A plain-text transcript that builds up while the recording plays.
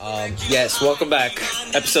Yes, welcome back.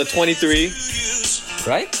 Episode 23.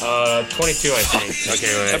 Right? 22, I think.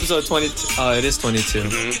 Okay, wait. Episode 20. It is 22.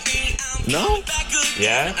 No?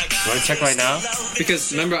 Yeah? You want to check right now?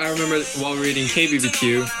 Because I remember while we were reading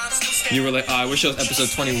KBBQ, you were like, I wish it was episode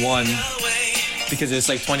 21. Because it's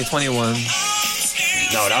like 2021.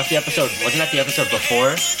 No, that was the episode. Wasn't that the episode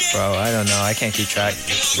before? Bro, I don't know. I can't keep track.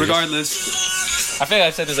 Regardless, I think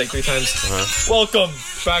I've said this like 3 times. Welcome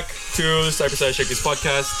back to the Cyberside Shakers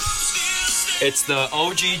podcast. It's the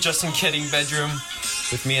OG Justin Kidding bedroom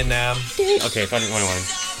with me and Nam. Okay, 21.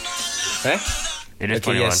 Okay? It is Okay,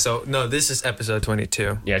 21. yes, so, no, this is episode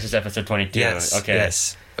 22. Yeah, it's just episode 22. Yes, Okay.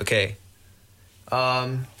 yes. Okay.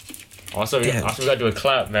 Also, we gotta do a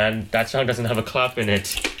clap, man. That song doesn't have a clap in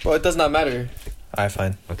it. Well, it does not matter. Alright,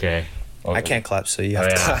 fine. Okay. I can't clap, so you have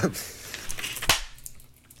to clap.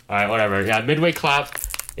 Alright, whatever. Yeah, midway clap.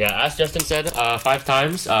 Yeah, as Justin said, 5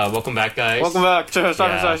 times. Welcome back, guys. Welcome back to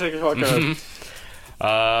Cyberside Shakers podcast.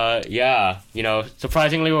 Yeah,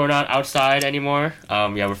 surprisingly, we're not outside anymore.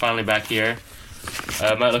 Yeah, we're finally back here.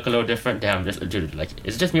 It might look a little different. Damn, dude, like,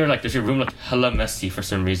 it's just me or like, does your room look hella messy for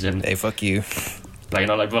some reason? Hey, fuck you. Like,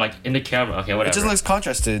 but like in the camera. Okay, whatever. It just looks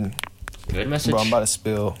contrasted. Good message. Bro, I'm about to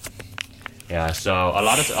spill. Yeah, so a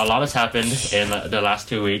lot has happened in the last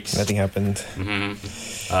 2 weeks. Nothing happened.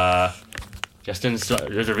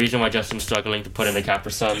 There's a reason why Justin's struggling to put in the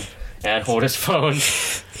Capri Sun and hold his phone.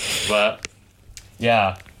 But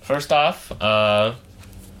yeah, first off, I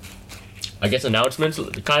guess announcements,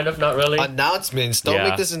 kind of, not really. Announcements? Don't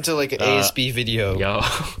make this into like an ASB video. Yo.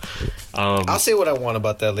 I'll say what I want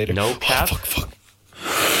about that later. No cap. Oh, fuck.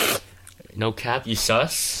 No cap, you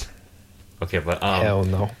sus. Okay, but hell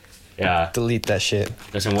no. Yeah. Delete that shit.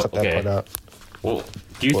 Listen, Cut that part out. Well,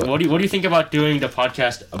 what do you think about doing the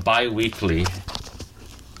podcast bi-weekly?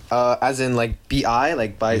 As in like BI,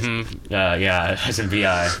 like by. Yeah, as in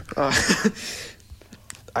BI.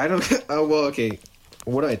 I don't. Well, okay.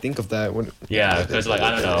 What do I think of that? Yeah, because like I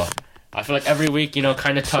don't know. I feel like every week,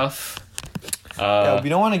 kind of tough. Yeah, we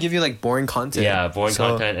don't want to give you like boring content. Yeah,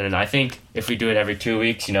 content, and then I think if we do it every 2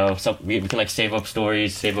 weeks, we can like save up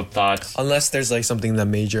stories, save up thoughts. Unless there's like something that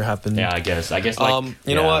major happened. Yeah, I guess like.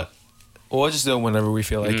 You know what? We'll just do it whenever we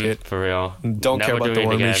feel like it. For real. Don't care about the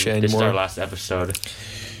 1 week shit anymore. This is our last episode.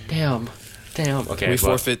 Damn. Okay. We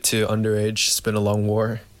forfeit to underage. It's been a long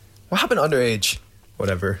war. What happened to underage?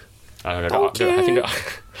 Whatever. I don't know.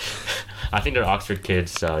 I think they're Oxford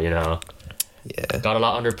kids, so Yeah. Got a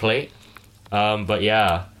lot on their plate. But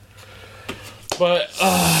yeah. But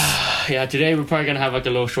yeah, today we're probably gonna have like a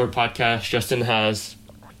little short podcast. Justin has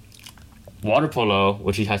water polo,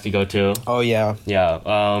 which he has to go to. Oh yeah.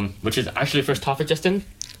 Yeah. Which is actually first topic, Justin.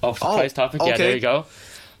 Surprise topic. Okay. Yeah, there you go.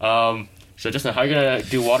 So Justin, how are you gonna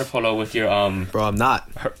do water polo with your Bro, I'm not.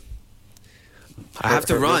 I have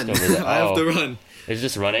to run. I have to run. Is it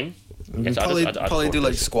just running? Probably do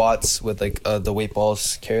like squats with like the weight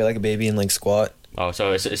balls. Carry like a baby and like squat. Oh,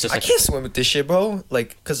 so it's just. I can't swim with this shit, bro.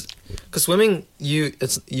 Like, cause swimming, you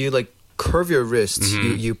like curve your wrists.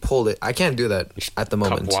 You pull it. I can't do that at the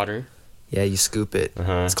moment. Cup water. Yeah, you scoop it.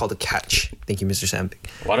 It's called a catch. Thank you, Mr. Sandvik.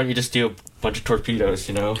 Why don't you just do a bunch of torpedoes?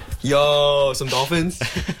 Yo, some dolphins.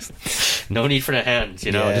 No need for the hands.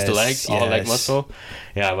 Just the legs, all leg muscle.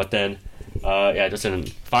 Yeah, but then,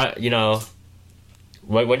 Justin,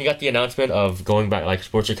 when you got the announcement of going back, like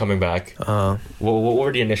sports are coming back, what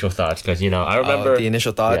were the initial thoughts? Because I remember the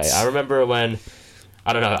initial thoughts. Yeah, I remember when,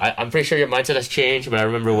 I don't know. I'm pretty sure your mindset has changed, but I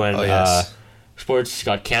remember when sports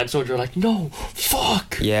got canceled. You're like, no,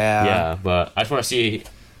 fuck. Yeah. Yeah, but I just want to see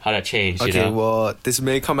how that changed. Okay, well, this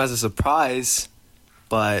may come as a surprise,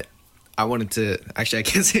 but I wanted to. Actually, I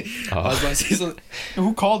can't say. I was about to say something.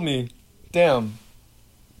 Who called me? Damn.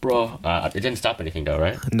 Bro. It didn't stop anything though,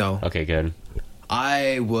 right? No. Okay, good.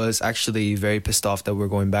 I was actually very pissed off that we're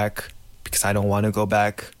going back because I don't want to go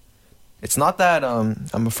back. It's not that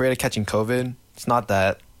I'm afraid of catching COVID. It's not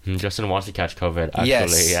that. Justin wants to catch COVID, actually.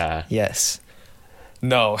 Yes. Yeah. Yes.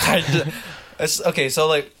 No. It's okay, so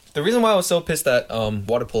like the reason why I was so pissed that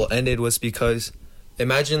water polo ended was because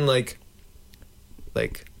imagine like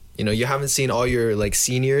you haven't seen all your like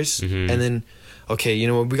seniors and then okay,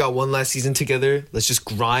 we got one last season together. Let's just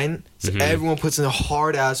grind. So everyone puts in a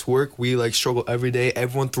hard ass work. We like struggle every day.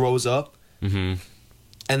 Everyone throws up. And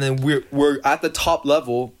then we're at the top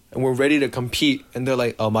level and we're ready to compete. And they're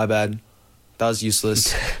like, oh, my bad. That was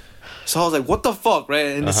useless. So I was like, what the fuck,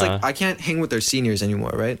 right? And it's like, I can't hang with their seniors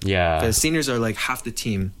anymore, right? Yeah. Because seniors are like half the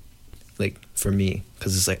team, like for me.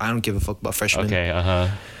 Because it's like, I don't give a fuck about freshmen. Okay,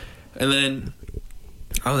 And then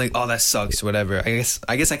I was like, oh, that sucks, whatever. I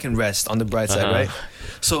guess I can rest on the bright side, right?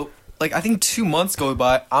 So like I think 2 months go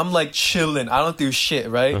by. I'm like chilling. I don't do shit,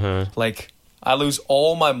 right? Uh-huh. Like I lose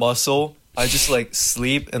all my muscle. I just like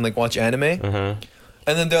sleep and like watch anime. Uh-huh.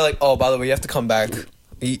 And then they're like, "Oh, by the way, you have to come back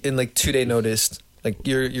in like 2-day notice. Like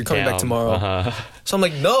you're coming back tomorrow." Uh-huh. So I'm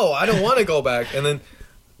like, "No, I don't want to go back." And then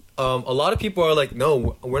a lot of people are like,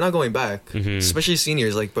 "No, we're not going back." Mm-hmm. Especially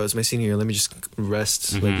seniors. Like, bro, it's my senior year. Let me just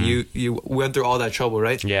rest. Like you went through all that trouble,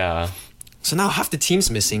 right? Yeah. So now half the team's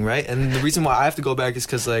missing, right? And the reason why I have to go back is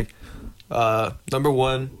because like, number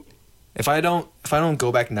one, if I don't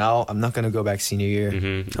go back now, I'm not gonna go back senior year.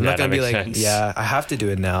 Mm-hmm. I'm not gonna be makes like, sense. yeah, I have to do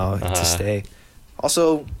it now Uh-huh. to stay.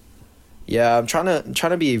 Also, yeah, I'm trying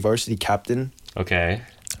to be a varsity captain Okay.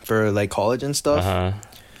 for like college and stuff. Uh-huh.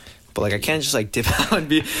 But like I can't just like dip out and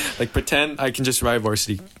be like pretend I can just ride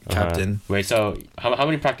varsity captain. Wait, so how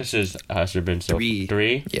many practices has there been? So 3.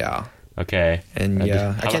 3? Yeah, Okay. and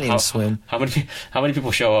yeah, I can't even swim, How many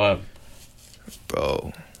people show up?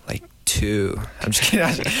 bro. Like 2. I'm just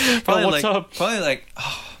kidding. Probably what's like up? probably like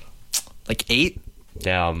like 8.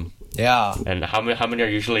 Damn. Yeah. And how many are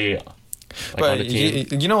usually like But on the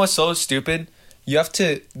team? you know what's so stupid? You have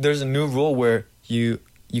to. There's a new rule where you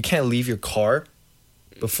can't leave your car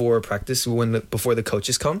before practice before the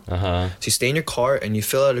coaches come. Uh-huh. So you stay in your car and you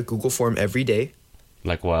fill out a Google form every day.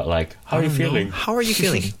 Like what? Like how are I you don't know. feeling? How are you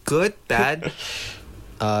feeling? Good, bad.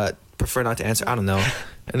 Prefer not to answer. I don't know.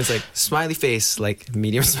 And it's like smiley face, like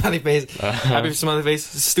medium smiley face, happy smiley face,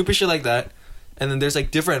 stupid shit like that. And then there's like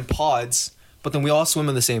different pods, but then we all swim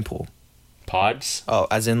in the same pool. Pods? Oh,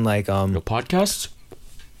 as in like No podcasts?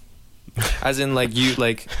 As in, like, you,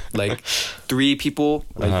 like 3 people,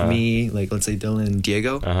 like Uh-huh. me, like, let's say Dylan and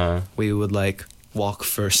Diego, Uh-huh. we would, like, walk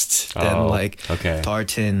first. Then, Oh, like, okay.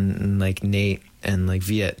 Tartan and, like, Nate and, like,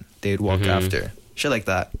 Viet, they'd walk after. Shit like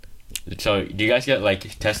that. So do you guys get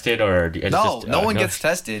like tested or it's No, just, no one gets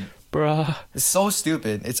tested. bruh. It's so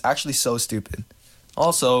stupid. It's actually so stupid.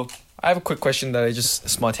 Also, I have a quick question that I just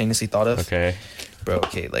spontaneously thought of. Okay. Bro,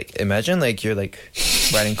 okay, like, imagine, like, you're, like,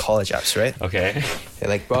 writing college apps, right? Okay. Yeah,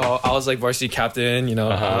 like, bro, I was, like, varsity captain, you know,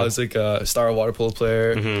 Uh-huh. I was, like, a star water polo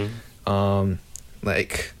player. Mm-hmm.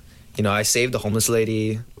 Like, you know, I saved the homeless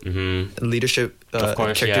lady, Mm-hmm. leadership, Of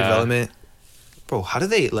course, character yeah. development. Bro, how do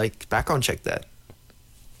they like background check that?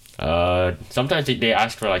 Sometimes they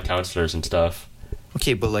ask for like counselors and stuff.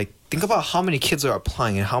 Okay, but like, think about how many kids are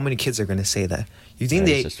applying and how many kids are gonna say that. You think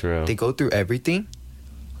That is true. they go through everything?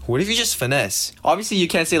 What if you just finesse? Obviously, you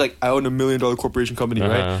can't say like I own $1 million corporation company,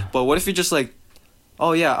 Uh-huh. right? But what if you just like,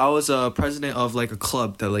 oh yeah, I was a president of like a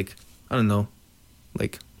club that like I don't know,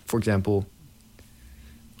 like for example,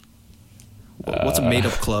 what's a made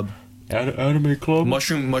up club? Anime club.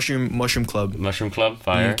 Mushroom club. Mushroom club.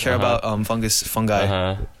 Fire. You care about fungi.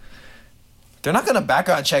 Uh-huh. They're not gonna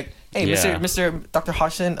background check. Hey, Yeah. Mr. Dr.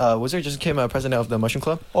 Hodgson, Wizard just became a president of the Mushroom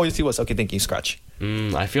Club. Oh, you see what's okay? Thank you, scratch.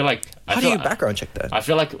 I feel like. How do you background check that? I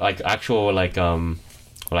feel like actual like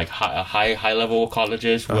high level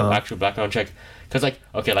colleges with Uh-huh. actual background check, because like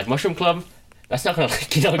okay like Mushroom Club, that's not gonna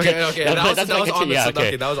like Okay, that was on the spot. okay.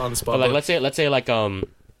 Okay, that was on the spot. But like let's say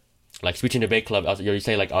like speech and debate club, you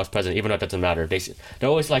say like I was president, even though it doesn't matter. They're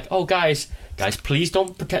always like, oh guys, please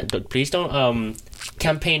don't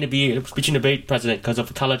campaign to be a speech and debate president because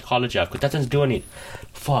of college app, because that doesn't do any.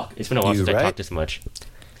 Fuck, it's been a while since I right? talked this much.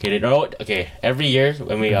 Okay, every year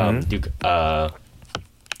when we do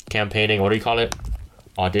campaigning, what do you call it?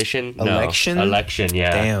 Audition? Election? No. Election, yeah.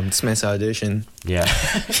 Damn, this man's audition. Yeah.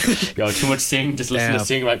 Yo, too much sing. Just listen to Damn.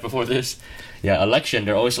 sing right before this. Yeah, election.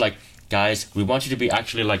 They're always like, guys, we want you to be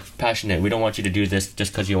actually like passionate. We don't want you to do this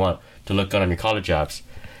just because you want to look good on your college apps.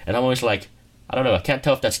 And I'm always like, I don't know. I can't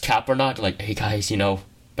tell if that's cap or not. Like, hey guys,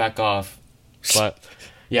 back off. But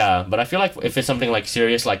yeah, but I feel like if it's something like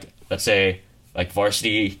serious, like let's say like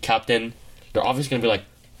varsity captain, they're obviously gonna be like,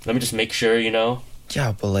 let me just make sure,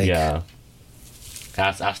 Yeah, but like, Yeah.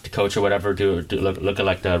 Ask the coach or whatever to look at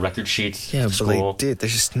like the record sheets. yeah, at but school. like, dude,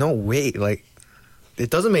 there's just no way. Like, it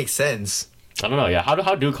doesn't make sense. I don't know. Yeah,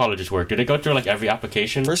 how do colleges work? Do they go through like every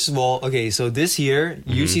application? First of all, okay, so this year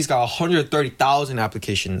UC's got 130,000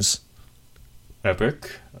 applications. Epic.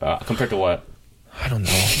 Compared to what? I don't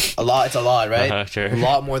know. A lot. It's a lot, right? Sure. A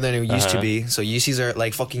lot more than it used to Uh-huh. be. So UC's are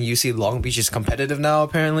like fucking UC Long Beach is competitive now.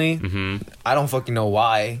 Apparently, I don't fucking know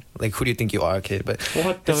why. Like, who do you think you are, kid? But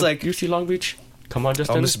What? it's like UC Long Beach. Come on,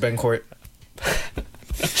 Justin. Mr. Bencourt.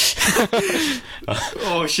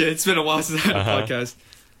 Oh shit! It's been a while since I had a podcast.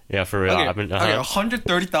 Yeah, for real. Okay, I've been. okay,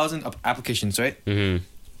 130,000 applications, right? Mm-hmm.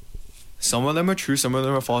 Some of them are true, some of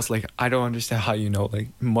them are false. Like, I don't understand how you know. Like,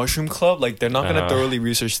 Mushroom Club, like, they're not gonna Uh-huh. thoroughly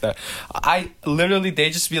research that. They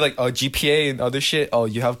just be like, oh, GPA and other shit. Oh,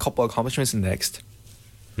 you have a couple accomplishments next.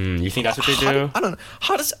 You think that's what they How, do? I don't know.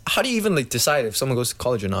 How do you even like decide if someone goes to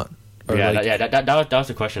college or not? Or Yeah, like, that was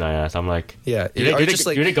the question I asked. I'm like, yeah. do Are they, you just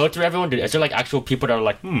like, do they go through everyone? Is there like actual people that are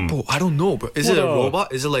like, bro, I don't know, bro. Is it a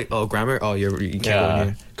robot? Is it like, oh, grammar? Oh, you can't go in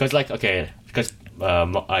here. Because like, okay, because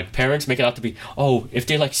like parents make it out to be, oh, if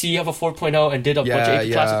they like see you have a 4.0 and did a bunch of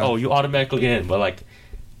AP classes, oh, you automatically in. But like,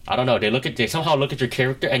 I don't know. They somehow look at your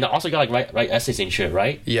character, and they also got like write essays and shit,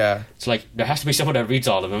 right? Yeah. So like, there has to be someone that reads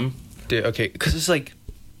all of them. Dude, okay, because it's like,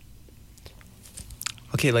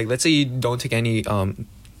 okay, like let's say you don't take any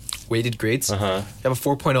weighted grades. You have a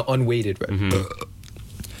 4.0 unweighted,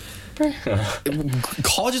 right?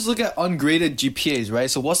 Colleges look at ungraded GPAs, right?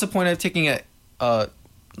 So what's the point of taking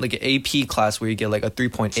like an AP class where you get like a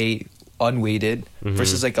 3.8 unweighted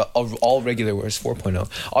versus like a all regular where it's 4.0?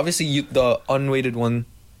 Obviously, the unweighted one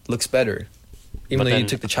looks better, even though you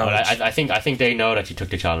took the challenge. I think they know that you took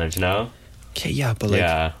the challenge. No. Okay, yeah, but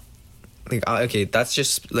like, okay, that's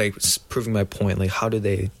just like proving my point. Like, how do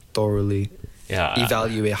they thoroughly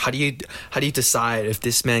evaluate? How do you decide if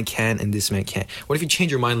this man can and this man can't? What if you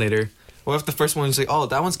change your mind later? What if the first one's like, oh,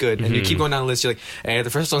 that one's good, and you keep going down the list, you're like, hey, the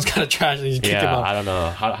first one's kind of trash, and you kick him out. I don't know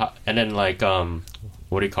how, and then like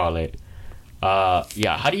what do you call it? How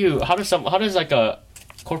does like a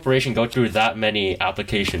corporation go through that many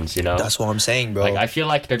applications? You know, That's what I'm saying, bro. like I feel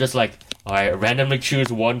like they're just like, all right, randomly choose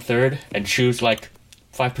 1/3 and choose like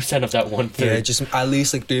 5% of that 1/3. Yeah, just at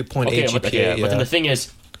least like 3.8 GPA. But then the thing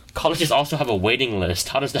is, colleges also have a waiting list.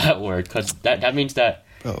 How does that work? Because that means that,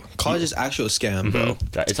 bro, college is actual scam, bro.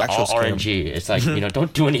 it's all RNG. It's like,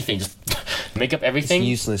 don't do anything. Just make up everything. It's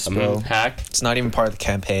useless, bro. Hack. It's not even part of the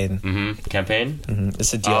campaign. Campaign?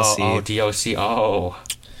 It's a DLC. Oh, DLC. Oh.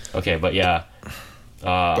 Okay, but yeah.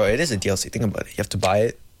 Bro, it is a DLC. Think about it. You have to buy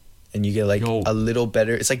it, and you get like a little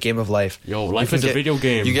better. It's like Game of Life. Yo, life is a video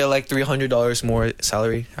game. You get like $300 more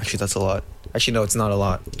salary. Actually, that's a lot. Actually, no, it's not a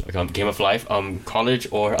lot. Like Game of Life, college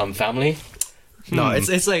or family. No,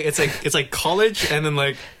 it's like college and then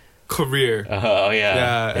like career. Oh yeah.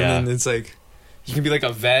 Yeah, and then it's like you can be like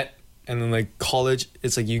a vet, and then like college,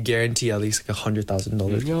 it's like you guarantee at least like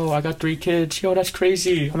 $100,000. Yo, I got 3 kids. Yo, that's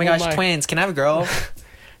crazy. Oh my gosh, twins! Can I have a girl?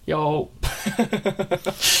 Yo.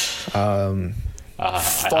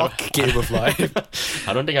 Fuck Game of Life.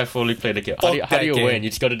 I don't think I fully played the game. How do you win? You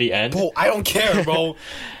just go to the end? Bro, I don't care, bro.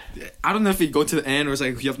 I don't know if you go to the end or it's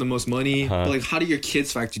like you have the most money. But like, how do your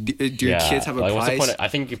kids factor? Do your kids have a prize? What's the point? I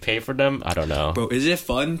think you pay for them. I don't know. Bro, is it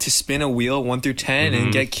fun to spin a wheel 1 through 10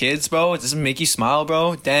 and get kids, bro? Does it make you smile,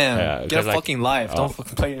 bro? Damn. Get a fucking life. Don't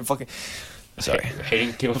fucking play it. Fucking. Sorry.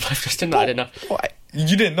 Hating Game of Life, Justin? I didn't know.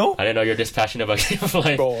 You didn't know? I didn't know you're this passionate about Game of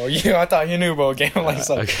Life. Bro, I thought you knew, bro. Game of Life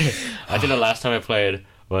sucks. Okay. I think the last time I played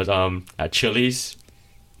was at Chili's.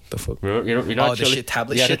 The fuck? You know the shit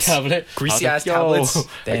tablet. Yeah, shits? the tablet. Greasy ass tablets.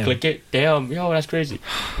 I click it. Damn. Yo, that's crazy.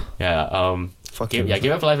 Yeah.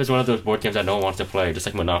 Game of Life is one of those board games that no one wants to play, just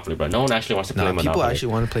like Monopoly, but no one actually wants to play Monopoly. People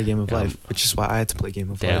actually want to play Game of Life, which is why I had to play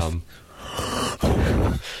Game of Life.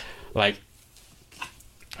 Like,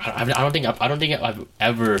 I don't think I've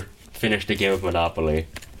ever finished a game of Monopoly.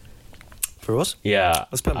 For us? Yeah.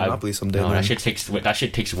 Let's play Monopoly someday. No, that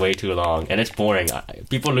shit takes way too long, and it's boring.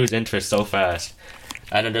 People lose interest so fast.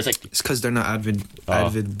 And then there's like, it's because they're not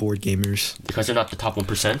avid board gamers. Because they're not the top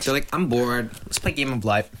 1%. They're like, I'm bored. Let's play Game of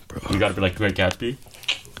Life, bro. You gotta be like Great Gatsby.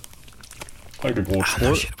 I don't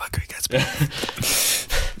know shit about Great Gatsby.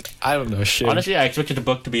 I don't know shit. Honestly, I expected the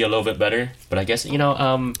book to be a little bit better, but I guess depending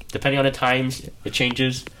on the times, it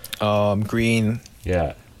changes. Green.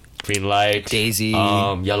 Yeah. Green light. Daisy.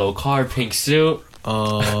 Yellow car, pink suit.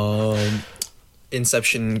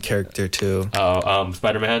 Inception character too.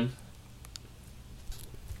 Spider-Man.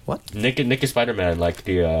 What? Nick is Spider-Man, like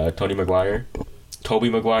the Tobey Maguire.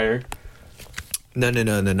 No.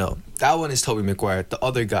 That one is Tobey Maguire. The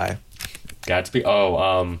other guy. Gatsby.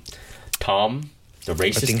 Tom, the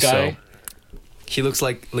racist guy. So. He looks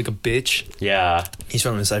like a bitch. Yeah. He's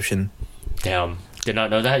from Inception. Damn. Did not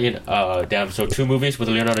know that. Damn. So 2 movies with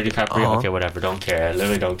Leonardo DiCaprio. Okay, whatever. Don't care. I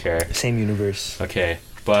literally don't care. Same universe. Okay,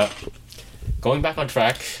 but going back on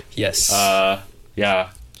track. Yes. Yeah.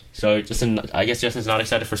 So I guess Justin's not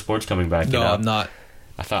excited for sports coming back. No, I'm not.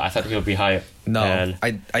 I thought he would be hype. No, and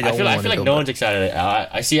I feel like no one's excited.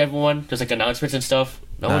 I see everyone just like announcements and stuff.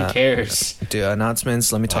 No one cares. Dude,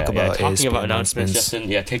 announcements. Let me talk about talking about announcements. Justin,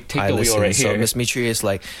 take the wheel right here. So Miss Mitri is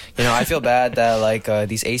like, I feel bad that like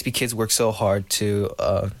these ASP kids work so hard to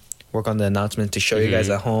work on the announcement to show you guys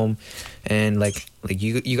at home, and like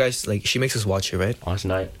you guys, like, she makes us watch it, right? Last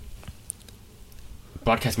night.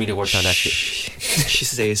 Broadcast media worked on that shit. She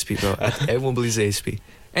says ASP, bro. Everyone believes ASP.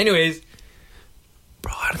 Anyways,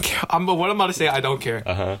 bro, I don't care. What I'm about to say, I don't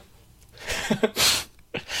care.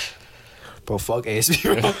 Bro, fuck ASB,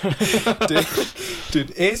 bro. dude,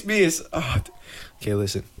 ASB is... okay,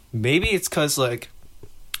 listen. Maybe it's because, like,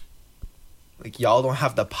 y'all don't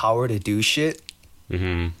have the power to do shit.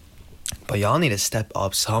 Mm-hmm. But y'all need to step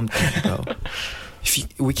up something, bro.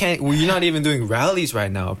 You're not even doing rallies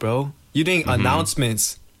right now, bro. You're doing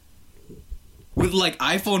announcements with like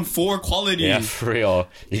iPhone 4 quality. Yeah, for real.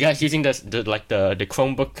 You guys using the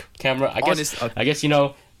Chromebook camera? I guess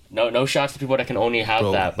no shots to people that can only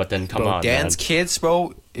have that. But then come on, Dan's man. kids,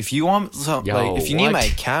 bro. If you want if you need my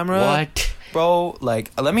camera, what, bro?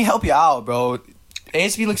 Like, let me help you out, bro.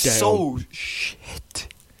 ASB looks so shit.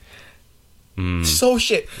 So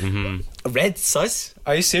shit. Mm-hmm. Red sus?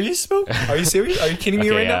 Are you serious, bro? Are you serious? Are you kidding me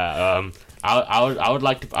right now? I would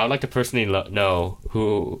like to personally know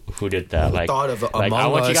who did that. Like, thought of like I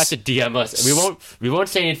want you guys to DM us. We won't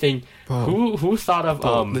say anything. Bro. Who thought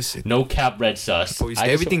of listen. no cap red sus? Bro, is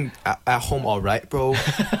everything at home all right, bro?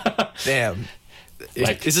 Damn.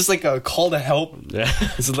 Like, is this like a call to help?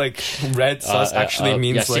 Is it like red sus actually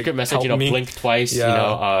means like secret message? Blink twice.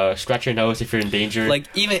 Scratch your nose if you're in danger. Like,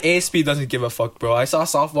 even ASB doesn't give a fuck, bro. I saw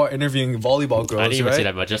softball interviewing volleyball girls. I didn't even say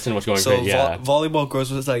that, but Justin was going great. Yeah, volleyball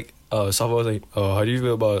girls was like, softball was like, how do you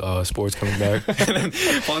feel about sports coming back? And then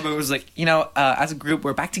volleyball was like, as a group,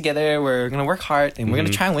 we're back together. We're gonna work hard and we're gonna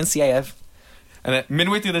try and win CIF. And then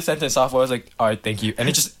midway through the sentence, softball was like, all right, thank you. And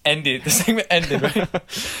it just ended. The segment ended, right?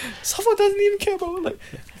 Softball doesn't even care, bro. Like,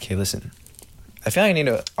 okay, listen. I feel like I need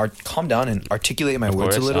to calm down and articulate my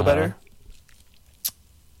words a little better.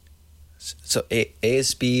 So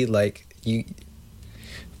ASB, like, the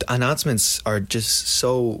announcements are just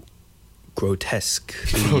so grotesque.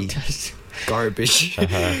 Garbage.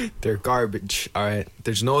 They're garbage. All right.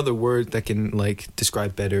 There's no other word that can, like,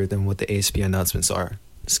 describe better than what the ASB announcements are.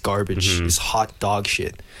 It's garbage. It's hot dog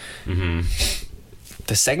shit.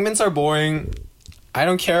 The segments are boring. I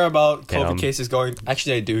don't care about COVID cases going.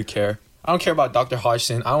 Actually, I do care. I don't care about Dr.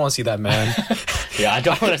 Hodgson. I don't want to see that man. Yeah, I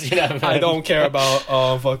don't want to see that man. I don't care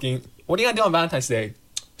about fucking. What are you gonna do on Valentine's Day?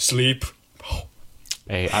 Sleep.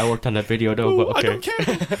 Hey, I worked on that video though, but okay. I don't care.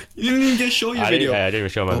 You didn't even get to show your video. I didn't even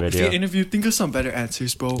show my video. If you interview, think of some better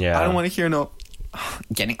answers, bro. Yeah. I don't want to hear no.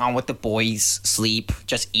 Getting on with the boys, sleep,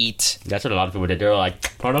 just eat. That's what a lot of people did. They're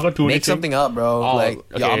like, I'm not gonna do anything. Make something up, bro. I'm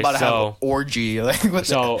about to have an orgy. Like,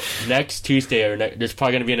 next Tuesday there's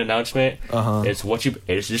probably gonna be an announcement. It's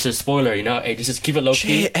just a spoiler, Hey, just keep it low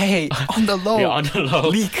key. Hey, on the low. Yeah, on the low.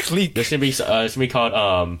 Leak. There's gonna be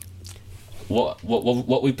called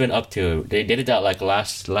what we've been up to. They did that like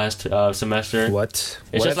last semester. What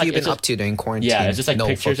have you been up to during quarantine? Yeah, it's just like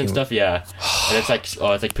pictures and stuff. Yeah, and it's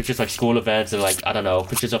like pictures like school events and like I don't know,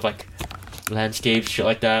 pictures of like landscapes, shit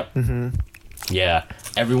like that. Yeah,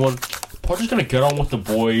 everyone. We're just gonna get on with the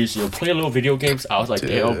boys, play a little video games. I was like,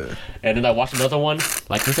 damn. And then I watched another one.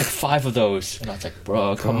 Like there's like 5 of those, and I was like,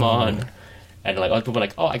 bro, come on. And like other people were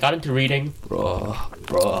like, oh, I got into reading, bro.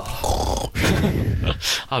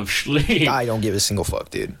 I'm sleep. I don't give a single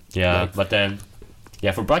fuck, dude. Yeah, but then,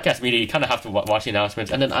 for broadcast media, you kind of have to watch the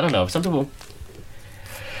announcements, and then I don't know, some people,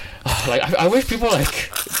 like I wish people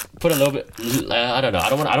like put a little bit. I don't know. I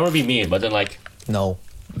don't want to be mean, but then like, no,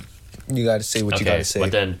 you gotta say what you gotta say.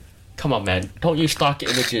 But then, come on, man, don't use stock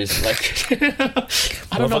images. Like,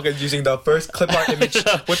 I don't know. Using the first clip art image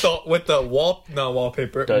with the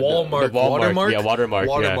wallpaper, watermark. Yeah,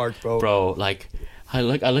 watermark, bro. Bro, like, I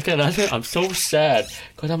look at that. I'm so sad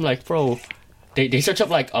because I'm like, bro. They search up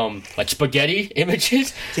like spaghetti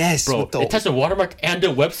images. Yes, bro. It has the watermark and the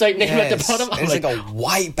website name at the bottom. It's like a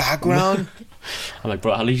white background. I'm like,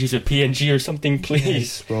 bro, at least use a PNG or something, please,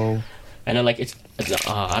 yes, bro. And then like it's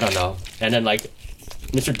I don't know. And then like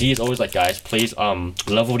Mr. D is always like, guys, please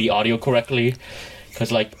level the audio correctly,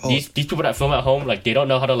 because like these people that film at home, like they don't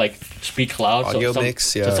know how to like speak loud. Audio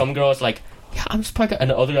mix, yeah. So some girls like, yeah, I'm just probably, and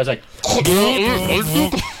the other guy's like,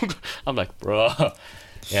 I'm like, bro,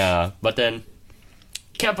 yeah. But then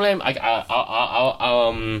can't blame. I'll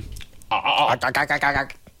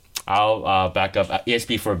back up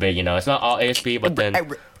ASB for a bit. It's not all ASB, but then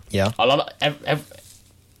a lot of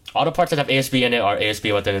all the parts that have ASB in it are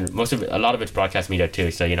ASB, but then a lot of it's broadcast media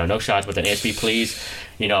too. So no shots, but then ASB, please,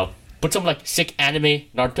 put some like sick anime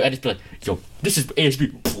Naruto edits, be like, yo, this is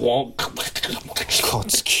ASB.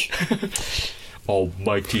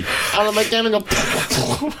 Almighty. I don't like that.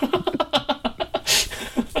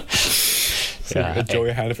 Yeah,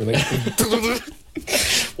 Joey had it for like.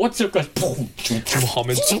 What's up, guys?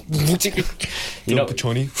 Muhammad.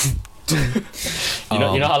 Petroni. You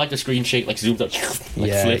know how like the screen shake, like zooms up,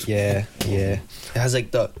 like flip. Yeah. It has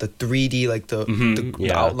like the 3D, like the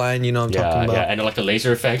outline. I'm talking about. Yeah, and then, like the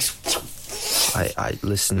laser effects. I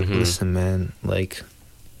listen, man. Like,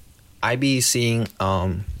 I be seeing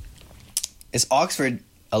it's Oxford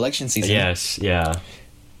election season. Yes, yeah.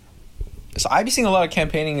 So I be seeing a lot of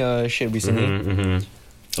campaigning shit recently.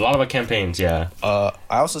 A lot of our campaigns, yeah. I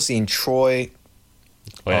also seen Troy.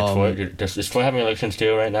 Oh, yeah, Troy. Is Troy having elections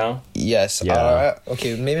too right now? Yes. Yeah.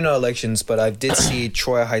 Okay, maybe not elections, but I did see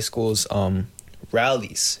Troy High School's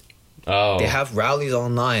rallies. Oh. They have rallies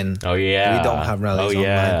online. Oh, yeah. We don't have rallies online.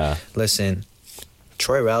 Yeah. Listen,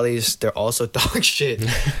 Troy rallies, they're also dog shit.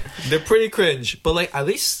 They're pretty cringe, but like at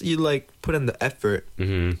least you like put in the effort.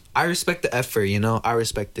 I respect the effort, you know. I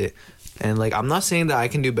respect it. And like I'm not saying that I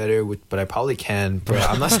can do better but I probably can, bro.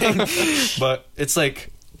 I'm not saying but it's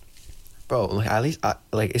like, bro, like at least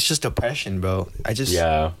like it's just depression, bro. I just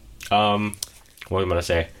Yeah. What was I gonna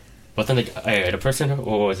say? But then the person,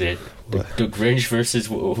 what was it? The Grinch versus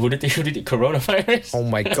who did coronavirus? Oh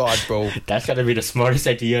my god, bro. That's gotta be the smartest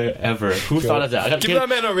idea ever. Who thought of that? Give that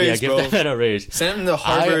man a raise, bro. Yeah, give that man a raise. Send him to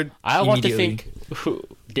Harvard. I want to think.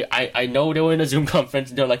 I know they were in a Zoom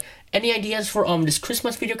conference. They're like, any ideas for this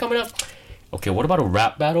Christmas video coming up? Okay, what about a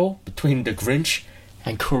rap battle between the Grinch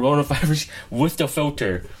and coronavirus with the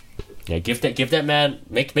filter? Yeah, give that man,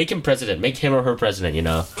 make him president, make him or her president. You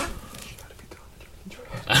know.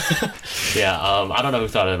 Yeah, I don't know who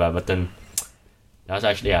thought of that, but then that was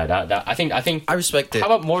actually that I think I respect it. How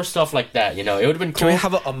about more stuff like that? You know, it would have been cool. Can we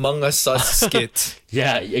have a Among Us skit?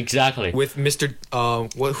 Yeah, exactly. With Mr.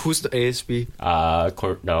 Who's the ASB?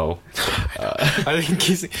 No. I think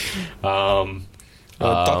he's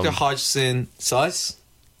Dr. Hodgson sus.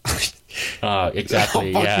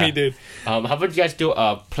 Exactly. Fuck Yeah. me, dude. How about you guys do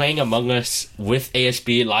playing Among Us with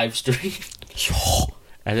ASB live stream?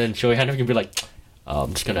 And then Joey Hannah can be like,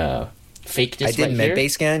 I'm just gonna fake this. I did right medbay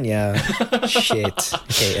scan. Yeah. Shit.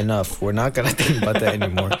 Okay, enough. We're not gonna think about that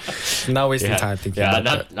anymore. I'm not wasting time thinking about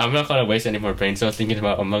that. I'm not gonna waste any more brain cells thinking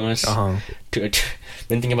about Among Us. Been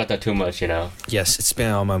thinking about that too much, you know. Yes, it's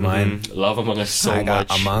been on my mind. Love Among Us so I got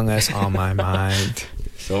much. Among Us on my mind.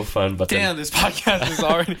 So fun, but damn, this podcast is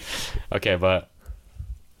already. Okay, but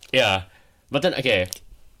yeah, but then okay,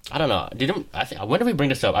 I don't know. When did we bring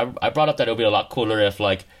this up? I brought up that it would be a lot cooler if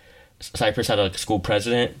like Cyprus had like a school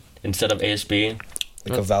president instead of ASB.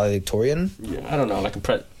 Like a valedictorian? Yeah, I don't know, like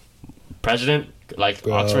a president like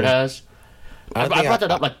Bro. Oxford has. I brought that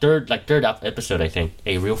up like third episode, I think.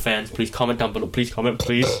 Hey, real fans, please comment down below. Please comment,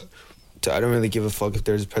 please. I don't really give a fuck if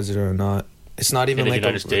there's a president or not. It's not even In the like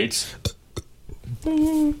United States.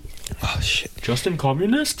 Oh shit. Justin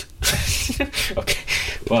communist? Okay,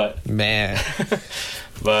 but Man.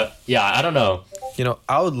 But yeah, I don't know. You know,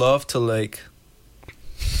 I would love to like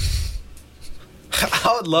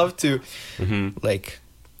like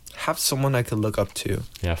have someone I could look up to.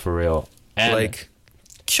 Yeah, for real. And like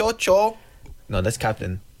Kyocho. No, that's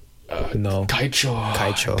Captain. No.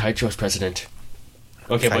 Kaicho is president.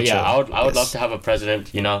 Okay, but Kaicho, yeah, I would yes. love to have a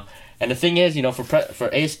president, you know. And the thing is, you know, for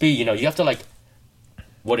ASB, you know, you have to like,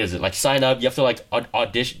 what is it? Like sign up. You have to like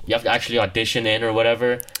audition. You have to actually audition in or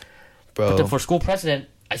whatever. Bro. But then for school president,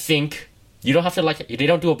 I think you don't have to like. They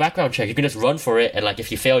don't do a background check. You can just run for it, and like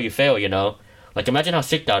if you fail, you fail. You know. Like imagine how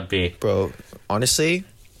sick that'd be. Bro, honestly,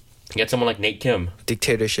 Get someone like Nate Kim.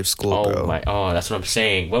 dictatorship school, Oh bro. my! Oh, that's what I'm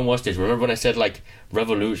saying. When was this? Remember when I said like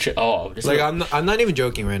revolution? Oh, this Like was, I'm not even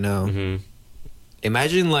joking right now.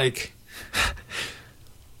 Imagine like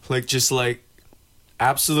like just like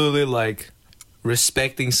absolutely like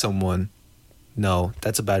respecting someone. No,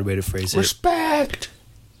 that's a bad way to phrase it. respect.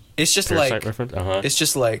 It's just Parasite like reference? it's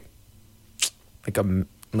just like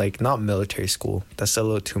not military school. That's a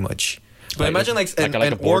little too much. But imagine like an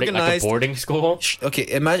organized like a boarding school. Okay,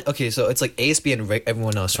 imagine. Okay, so it's like ASB and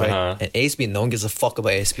everyone else, right? And ASB, no one gives a fuck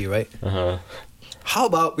about ASB, right? How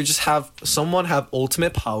about we just have someone have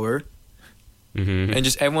ultimate power, and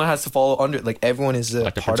just everyone has to follow under. Like everyone is a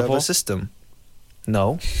Like the part of principal? a system.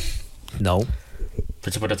 No.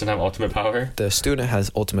 Principal doesn't have ultimate power. The student has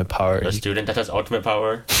ultimate power. The student that has ultimate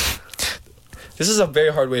power. This is a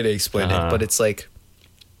very hard way to explain it, but it's like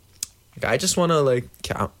I just want to like.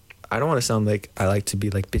 I don't want to sound like I like to be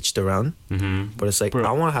like bitched around, but it's like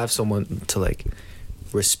I want to have someone to like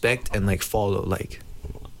respect and like follow. Like,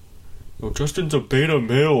 Oh, Justin's a beta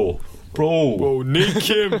male, bro. Nick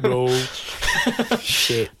Kim, bro.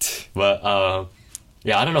 Shit. But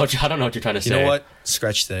yeah, I don't know what you're trying to say. You know what?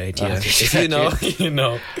 Scratch that idea. Okay, If you know, you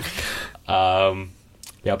know.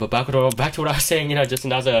 Yeah, but back to what I was saying. You know,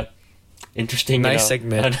 Justin, that was a interesting, Nice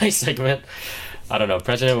segment. A nice segment. I don't know.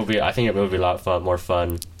 President would be. I think it would be a lot more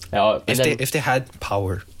fun. If they had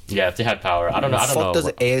power. Yeah, if they had power. I don't know. What the fuck does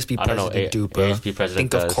an ASB I don't know, president do, bro? ASB president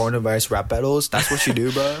Think does. of coronavirus rap battles. That's what you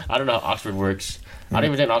do, bro. I don't know how Oxford works. I don't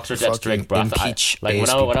even think Oxford's that Fucking strict, bro. impeach Like when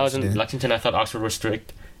ASB I was in president. Lexington, I thought Oxford was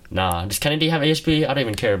strict. Nah, does Kennedy have ASB? I don't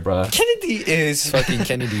even care, bro. Kennedy is fucking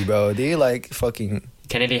Kennedy, bro. They like fucking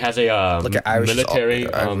Kennedy has a like an Irish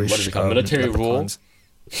military. Irish, what is it called? Military rule. leprechauns.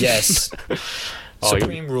 Yes. Oh,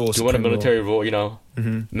 Supreme rule. Do you want a supreme military rule? You know,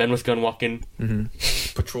 Mhm. men with gun walking.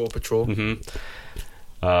 Patrol. Mm-hmm.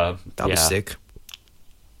 That'd be sick.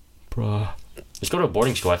 Bruh. Let's go to a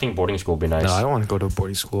boarding school. I think boarding school would be nice. No, I don't want to go to a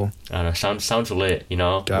boarding school. I don't know. Sounds lit. You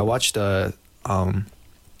know. Dude, I watched Dead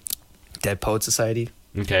Poet Society.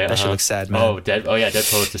 Okay. That shit looks sad, man. Oh, Dead Poet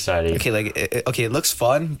Society. Okay, like it looks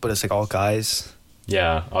fun, but it's like all guys.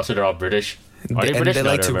 Yeah. Also, they're all British. Are they And British? they No,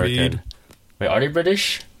 like they're to American. read. Wait, are they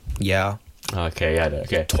British? Yeah. Okay. Yeah.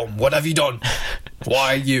 Okay. Tom, what have you done?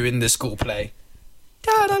 Why are you in the school play?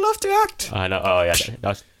 Dad, I love to act. I know. Oh yeah.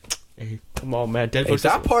 That's. Hey, come on, man. Dead Hey, Poet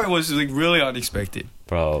that part was like really unexpected.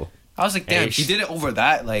 Bro. I was like, damn, Hey, he did it over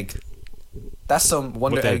that. Like, that's some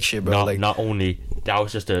Wonder But then, Egg shit, bro. Not only that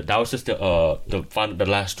was just the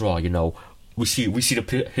last straw. You know, we see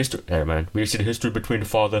the history. Hey, man, we see the history between the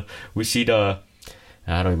father. We see the.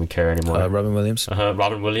 I don't even care anymore. Robin Williams.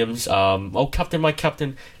 Robin Williams. Captain, my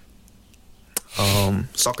captain.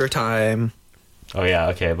 Soccer time. Oh yeah,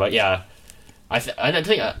 okay, but yeah, I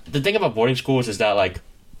think the thing about boarding schools is that like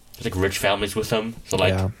there's like rich families with them, so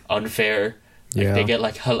like Yeah. unfair. Like, Yeah. they get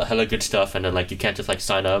like hella good stuff, and then like you can't just like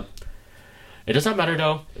sign up. It does not matter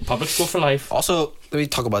though. Public school for life. Also, let me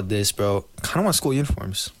talk about this, bro. Kind of want school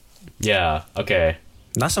uniforms. Yeah. Okay.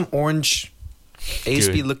 Not some orange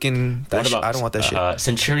ASB Dude, looking. That shit. I don't want that shit.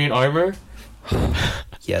 Centurion armor.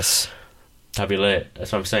 Yes. That'd be lit.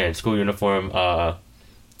 That's what I'm saying. School uniform.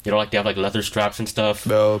 You know, like they have like leather straps and stuff.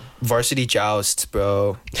 Bro, varsity joust,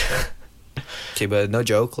 bro. Okay, but no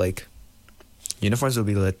joke, like uniforms will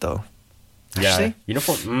be lit though. Yeah. Actually,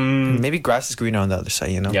 Uniform. maybe grass is greener on the other side,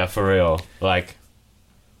 you know? Yeah, for real. Like,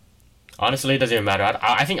 honestly, it doesn't even matter.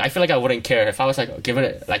 I feel like I wouldn't care if I was like giving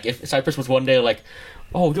it like if Cyprus was one day like,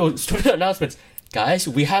 oh yo, student announcements, guys,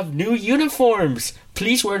 we have new uniforms.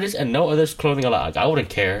 Please wear this and no other clothing allowed. Like, I wouldn't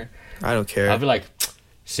care. I don't care. I'd be like,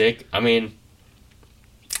 sick. I mean,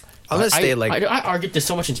 I'm gonna stay like. I argued this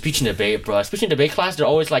so much in speech and debate, bro. Speech and debate class, they're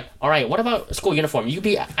always like, all right, what about school uniform? You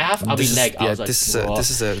be AF, I'll be This is- neg. I yeah, was like, this bro.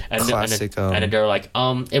 is a And then- classic. And then they're like,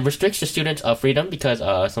 it restricts the students' freedom because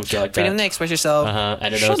some shit like freedom that. to express yourself.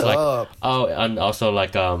 And then Shut it was like, up. oh, and also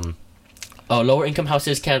like, lower income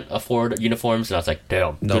houses can't afford uniforms, and I was like,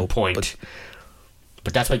 damn, No, good point.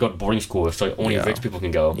 But that's why you go to boarding school, so only Yeah. rich people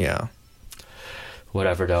can go. Yeah.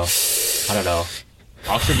 Whatever though, I don't know.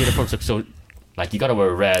 Oxford uniforms look so, like you gotta wear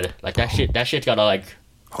red. Like that shit's gotta like.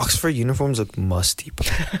 Oxford uniforms look musty.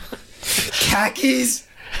 Khakis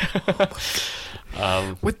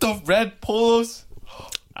with the red polos.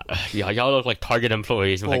 Yeah, y'all look like Target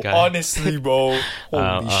employees. Bro, Like, honestly, bro. Holy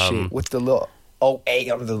um, shit. With the little 08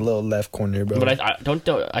 on the little left corner, bro. but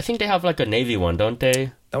I think they have like a navy one, don't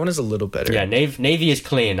they? That one is a little better. Yeah, navy is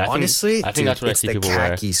clean. Honestly, I think dude, that's what I it's see the people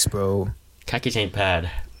khakis, bro. wear. Khakis ain't bad.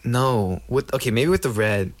 No, maybe with the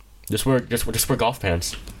red. Just wear golf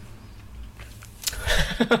pants.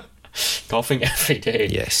 Golfing every day.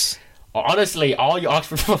 Yes. Honestly, all you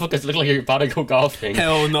Oxford motherfuckers look like you're about to go golfing.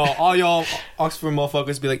 Hell no! All y'all Oxford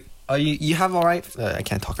motherfuckers be like, "Oh, you have all right?" I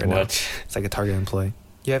can't talk right now. What? It's like a Target employee.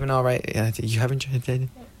 You having all right? You haven't?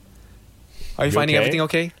 Are you finding okay? everything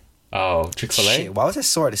okay? Oh, Chick-fil-A? Shit, why was that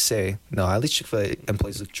so hard to say? No, at least Chick-fil-A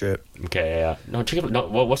employees look drip. Okay, yeah. No,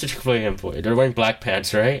 what's the Chick-fil-A employee? They're wearing black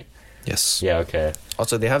pants, right? Yes. Yeah, okay.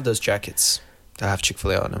 Also, they have those jackets that have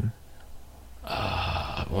Chick-fil-A on them.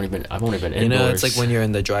 I've only been indoors. You know, it's like when you're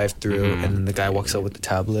in the drive-through Mhm. and then the guy walks up with the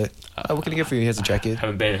tablet. Oh, what can I get for you? Here's a jacket.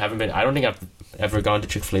 Haven't been. I don't think I've ever gone to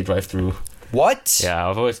Chick-fil-A drive-through. What? Yeah,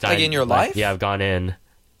 I've always done. Like in your life? Yeah, I've gone in.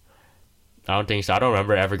 I don't think so. I don't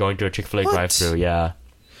remember ever going to a Chick-fil-A What? drive-through. Yeah.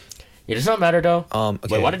 It does not matter though.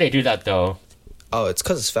 Okay. Wait, why did they do that though? Oh, it's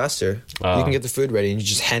because it's faster. Oh. You can get the food ready and you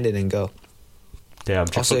just hand it and go. Damn,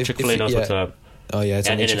 Also, if Chick-fil-A knows yeah. what's up. Oh yeah, it's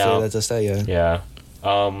And only In-N-Out. Chick-fil-A that does that. Yeah.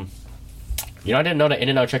 Yeah. You know, I didn't know that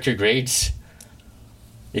In-N-Out checked your grades.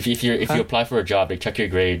 If you apply for a job, they check your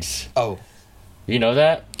grades. Oh. You know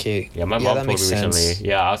that? Okay. Yeah, my mom told me makes recently. sense.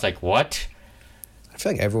 Yeah, I was like, what? I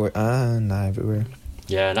feel like everywhere. Not everywhere.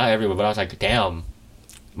 Yeah, not everywhere, but I was like, damn.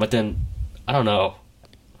 But then, I don't know.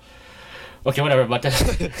 Okay, whatever. But then,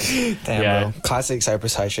 Damn, Yeah. bro. Classic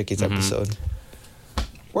Cypress High Shickies episode.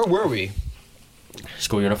 Where were we?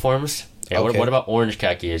 school uniforms. Yeah. Okay. What about orange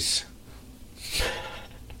khakis?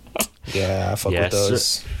 Yeah, I fuck Yes, with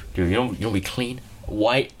those. Dude, you don't be clean.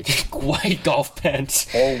 White golf pants.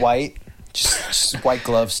 All white. Just white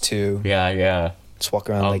gloves too. Yeah. Just walk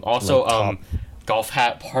around like. Also, like top. golf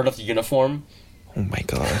hat part of the uniform. Oh my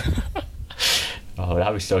god. Oh,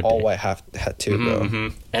 that'd be so all deep. white hat too,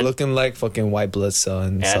 bro. And Looking like fucking white blood cell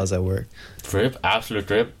and cells at work. drip, absolute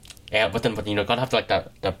drip. Yeah, but you know, gotta have like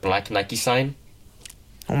that black Nike sign.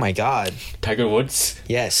 Oh my god. Tiger Woods.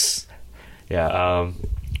 Yes. Yeah,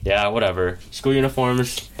 yeah, whatever. School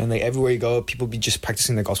uniforms. And like everywhere you go, people be just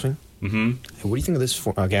practicing their golf swing. Mm-hmm. Hey, what do you think of this?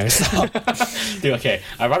 Okay, stop. Dude, okay,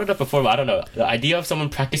 I brought it up before, but I don't know. The idea of someone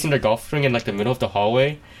practicing their golf swing in like the middle of the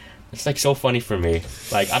hallway, it's like so funny for me.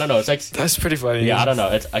 Like, I don't know, it's like... That's pretty funny. Yeah, I don't know.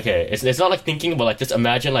 It's okay. It's not like thinking, but like just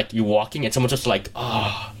imagine like you walking and someone just like,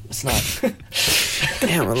 oh, it's not.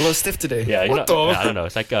 Damn, I'm a little stiff today. Yeah, you What know. the? Yeah, I don't know.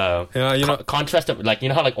 It's like Yeah, you know. contrast of like, you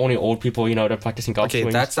know how like only old people, you know, they're practicing golf Okay,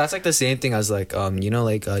 swings. that's like the same thing as like you know,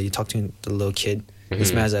 like you talk to the little kid.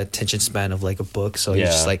 This man has an attention span of like a book, so Yeah.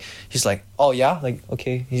 he's like, oh yeah, like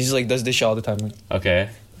okay. He just like does this shit all the time. Like, Okay.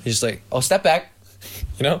 he's just like, oh, step back.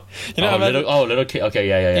 You know. Oh, little kid. Okay,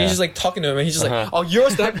 yeah. He's just like talking to him, and he's just like, Uh-huh. "Oh, you're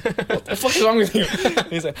a step. What the fuck is wrong with you?"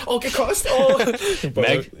 He's like, "Oh, get crossed." Oh,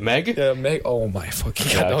 Meg. Yeah, Meg. Oh my fucking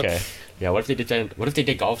god. Yeah, don't- okay. Yeah. What if they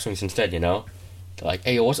did golf swings instead? You know, they're like,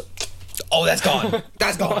 hey, what's Oh, that's gone.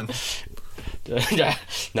 That's gone. yeah.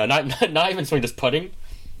 No, not even swing. Just putting.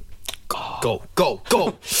 Go.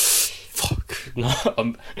 Fuck.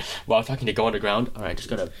 No. While talking to go on the ground. All right, just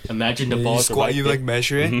gotta imagine the ball. You at the squat. right You thing. like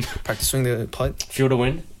measure it. Practice swing the putt. Feel the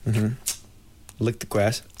wind. Lick the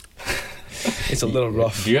grass. It's a little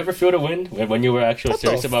rough. Do you ever feel the wind when you were actually What the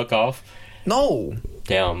serious about golf? No,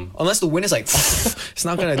 Damn. unless the wind is like, it's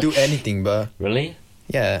not gonna do anything, bro. Really?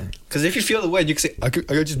 Yeah, because if you feel the wind, you can say, I could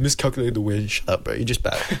just miscalculate the wind. Shut up, bro. You're just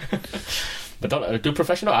bad. But don't do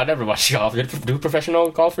professional. I never watch golf. Do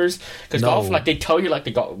professional golfers? Because No. golf, like they tell you like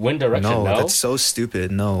the wind direction. No, No, that's so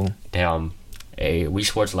stupid. No. damn. Hey, Wii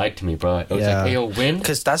Sports lied to me, bro. It was Yeah. like, hey, yo, wind.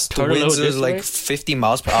 Because that's the Turn a little winds this is like way? 50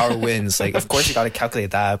 miles per hour winds. Like, of course you gotta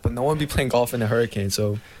calculate that, but no one be playing golf in a hurricane.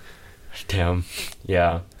 So Damn.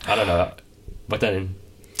 Yeah. I don't know. But then,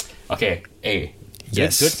 okay. Hey.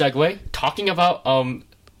 Yes. Good segue. Talking about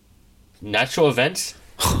natural events.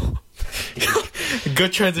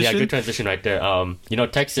 good transition. Yeah, good transition right there. You know,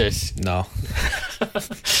 Texas No.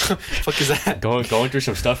 Fuck is that? going through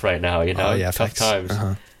some stuff right now. You know, Oh yeah, tough facts. times.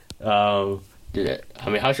 Uh-huh. I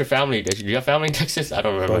mean, how's your family? Do you have family in Texas? I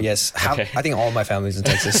don't remember. Bro, yes. Okay. I think all my family's in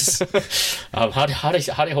Texas. How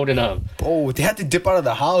they holding up? Oh, they had to dip out of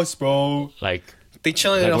the house, bro. Like, They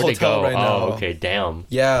chilling in a where'd they hotel go? right now. Oh, okay, damn.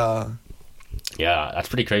 Yeah. Yeah, that's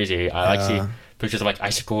pretty crazy. I like see Yeah. pictures of like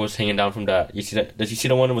icicles hanging down from the. You see that? Did you see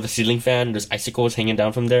the one with the ceiling fan? There's icicles hanging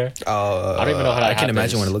down from there. I don't even know how that I can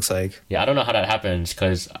imagine happens. what it looks like. Yeah, I don't know how that happens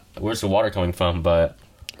because where's the water coming from? But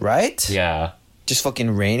Right? yeah, Just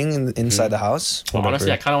fucking raining inside the house. well, Whatever.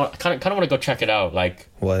 honestly, I kind of want to go check it out. Like,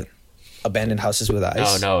 What? Abandoned houses with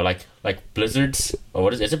ice? no, like blizzards or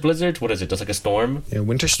what is it? Is it blizzards? What is it? Just like a storm? Yeah,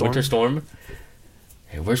 winter storm. Winter storm.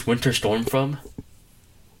 Hey, where's Winter Storm from?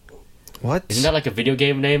 What? Isn't that like a video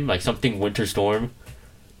game name? Like something Winter Storm?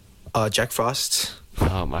 Jack Frost.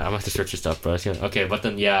 Oh my, I'm gonna have to search this up, bro. Okay, but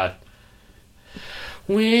then yeah.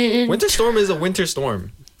 Winter. Storm is a winter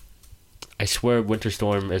storm. I swear, Winter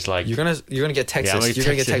Storm is like You're gonna get Texas. I'm gonna You're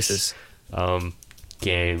gonna get Texas.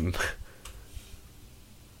 game.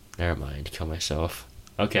 Never mind, kill myself.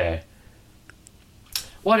 Okay.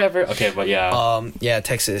 Whatever. Okay, but yeah. Yeah,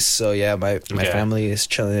 Texas. So yeah, my Okay. family is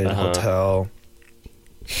chilling in a Uh-huh. hotel.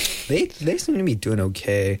 They seem to be doing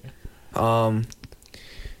okay.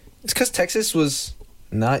 It's because Texas was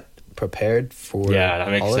not prepared for Yeah, that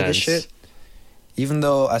makes all of this sense. shit. Even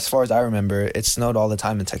though, as far as I remember, it snowed all the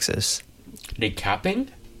time in Texas. They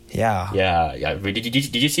capping? Yeah. Yeah. Did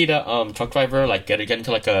you see the truck driver like get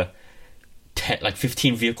into like a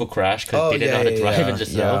 15 vehicle crash because they didn't know how to drive and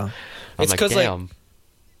just yeah. I'm It's like, 'cause, like, damn.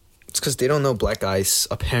 It's because they don't know black ice,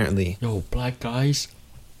 apparently. Yo, black guys.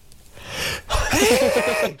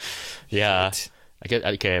 Yeah.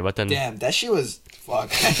 Okay, but then Damn, that shit was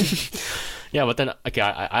fuck. yeah, but then okay,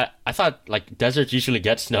 I thought like deserts usually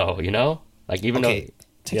get snow, you know, like even Okay,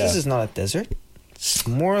 Texas yeah. is not a desert. It's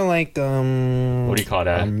more like What do you call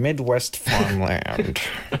that? a Midwest farmland.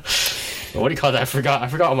 though, what do you call that? I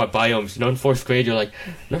forgot all my biomes. You know, in 4th grade, you're like,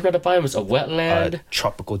 never got a biome. It's a wetland,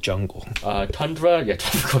 Tropical jungle. tundra, yeah,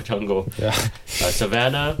 tropical jungle, Yeah.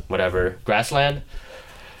 savanna, whatever, grassland,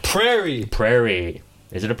 Prairie. prairie.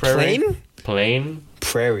 Is it a prairie? Plain? Plain.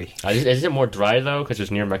 Prairie. Is it more dry though? Because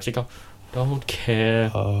it's near Mexico. Don't care.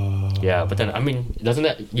 Yeah, but then I mean, doesn't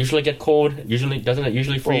it usually get cold? Doesn't it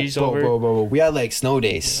usually freeze over? Bro. We had like snow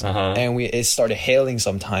days, Uh-huh. and it started hailing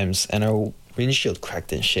sometimes, and our windshield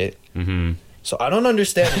cracked and shit. Mm-hmm. So I don't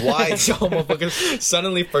understand why y'all motherfuckers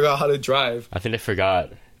suddenly forgot how to drive. I think they forgot.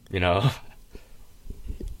 You know.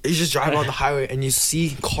 You just drive on the highway and you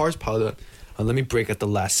see cars piled up. let me break at the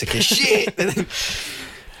last second. Shit. And then,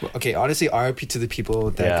 okay, honestly, RIP to the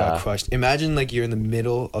people that got crushed. Imagine like you're in the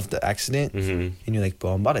middle of the accident and you're like,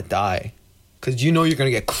 bro, I'm about to die, because you know you're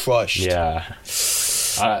gonna get crushed. Yeah.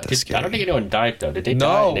 I don't think anyone died though. Did they die?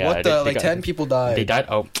 No, Yeah, what the? Like 10 people died. They died.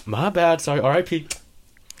 Oh, my bad. Sorry. R.I.P.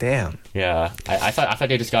 Damn. Yeah, I thought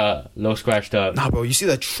they just got low scratched up. Nah, bro, you see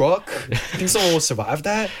that truck? You think someone will survive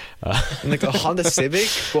that? And like a Honda Civic?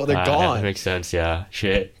 Bro, they're gone. That makes sense, yeah.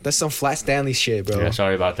 Shit. That's some Flat Stanley shit, bro. Yeah,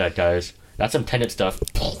 sorry about that, guys. That's some Tenet stuff.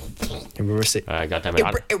 Reverse it. Alright, goddamn it.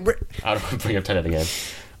 I don't want to bring up Tenet again.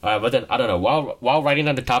 Alright, but then, I don't know. While writing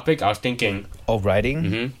on the topic, I was thinking... Oh, writing?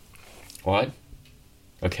 Mm-hmm. What?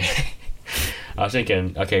 Okay. I was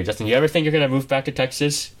thinking, okay, Justin, you ever think you're going to move back to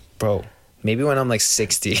Texas? Bro, maybe when I'm like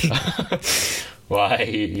 60. Why?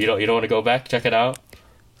 You don't want to go back? Check it out?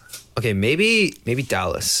 Okay, maybe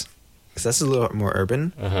Dallas. Because that's a little more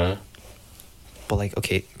urban. Uh-huh. But like,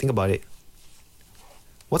 okay, think about it.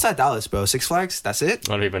 What's at Dallas, bro? Six Flags? That's it?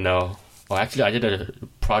 I don't even know. Well, actually, I did a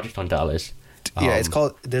project on Dallas. Yeah, it's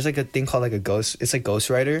called... There's like a thing called like a ghost... It's like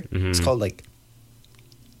Ghost Rider. Mm-hmm. It's called like...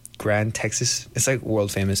 Grand Texas. It's like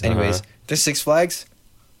world famous. Anyways, there's Six Flags.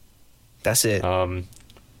 That's it.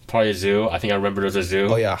 Probably a zoo. I think I remember there was a zoo.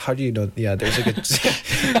 Oh yeah, how do you know? Yeah, there's like a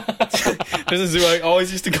there's a zoo I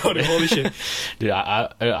always used to go to. Holy shit, dude!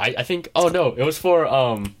 I think. Oh no, it was for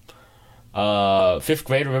 5th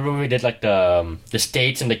grade. Remember when we did like the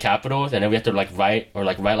states and the capitals, and then we had to write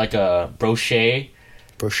like a brochure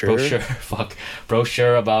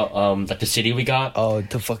about like the city we got. Oh,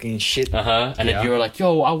 the fucking shit. And then you were like,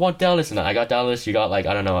 yo, I want Dallas, and I got Dallas. You got like,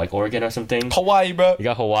 I don't know, like Oregon or something. Hawaii, bro. You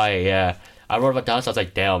got Hawaii, yeah. I wrote about Dallas. I was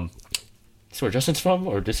like, damn, this is where Justin's from,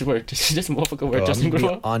 or this is this motherfucker where Justin grew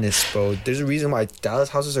up. Honest, bro. There's a reason why Dallas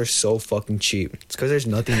houses are so fucking cheap. It's because there's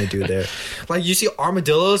nothing to do there. Like you see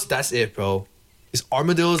armadillos, that's it, bro. It's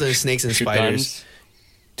armadillos and snakes and spiders.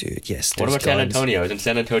 Dude, yes. What about San Antonio? Isn't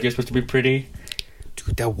San Antonio supposed to be pretty?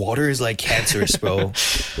 Dude, that water is like cancerous, bro.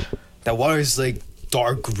 That water is like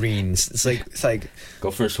dark greens. It's like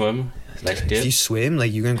go for a swim. Nice dip. If you swim,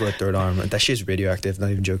 like you're gonna go to third arm. That shit's radioactive.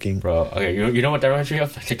 Not even joking, bro. Okay, you know what that reminds me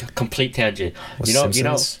of? It's like a complete tangent.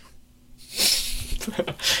 Simpsons?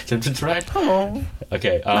 Simpsons, right? Oh.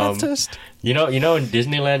 Okay. You know in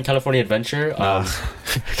Disneyland California Adventure.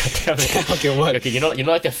 Okay, what? Okay, you know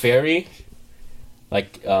like the ferry.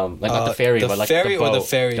 Not the ferry, but like ferry the boat. Or the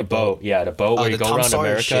ferry the boat. Yeah, the boat where you go Tom around Sawyer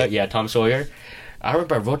America. Shit. Yeah, Tom Sawyer. I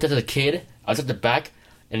remember I wrote that as a kid. I was at the back,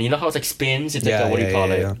 and you know how it's like spins? It's like what do you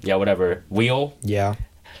call it? Yeah, whatever. Wheel. Yeah.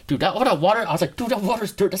 Dude, all that water. I was like, dude, that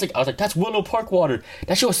water's dirt. I was like, that's Willow Park water.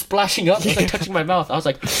 That shit was splashing up. It was like touching my mouth. I was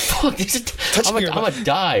like, fuck, this is. I'm gonna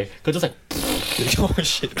die because it was like. Oh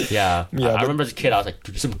shit. Yeah. I remember as a kid, I was like,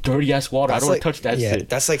 dude, some dirty ass water. I don't want to touch that shit.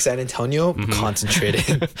 That's like San Antonio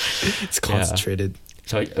concentrated. It's concentrated.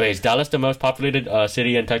 So wait, is Dallas the most populated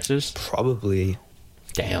city in Texas? Probably.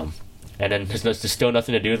 Damn. And then there's still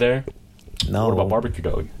nothing to do there? No. What about barbecue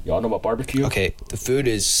though? Y'all know about barbecue? Okay, the food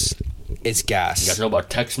it's gas. You guys know about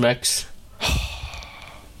Tex-Mex?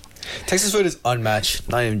 Texas food is unmatched.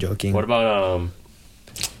 Not even joking. What about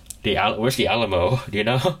where's the Alamo? Do you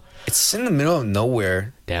know? It's in the middle of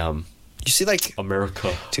nowhere. Damn. You see like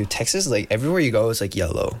America. Dude, Texas, like everywhere you go, it's like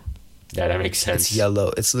yellow. Yeah, that makes sense. It's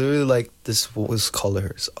yellow. It's literally like this. What was color?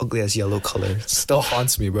 It's ugly as yellow color. It still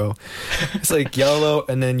haunts me, bro. It's like yellow,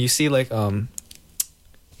 and then you see like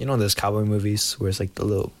you know those cowboy movies where it's like the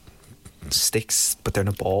little sticks, but they're in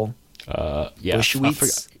a ball. Yeah. Bush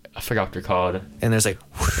wheats. I forgot what they're called. And there's like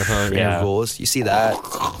and it rolls. You see that?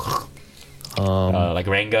 Like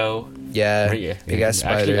Rango. Yeah. Big ass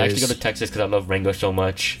spiders. I actually go to Texas because I love Rango so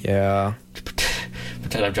much. Yeah.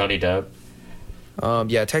 Pretend I'm Johnny Depp.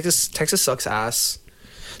 Yeah, Texas sucks ass.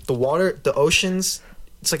 The water, the oceans,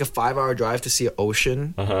 it's like a 5-hour drive to see an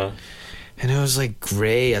ocean. And it was like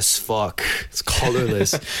gray as fuck. It's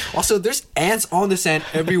colorless. Also, there's ants on the sand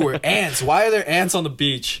everywhere. Ants. Why are there ants on the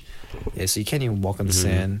beach? Yeah, so you can't even walk on the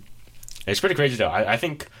sand. It's pretty crazy though. I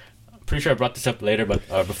think, I'm pretty sure I brought this up later, but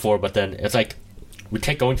before. But then it's like we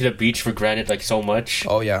take going to the beach for granted like so much.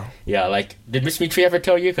 Oh yeah. Yeah, like did Miss Mitri ever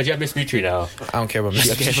tell you? Because you have Miss Mitri now. I don't care about Miss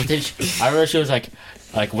Mitri. I remember she was like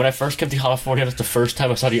when I first came to California, that's the first time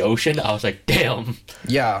I saw the ocean. I was like, damn.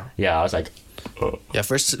 Yeah. Yeah, I was like. Yeah,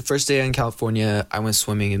 first day in California, I went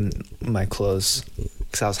swimming in my clothes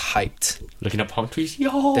because I was hyped. Looking at palm trees,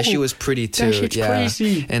 yo. That shit was pretty too. That shit's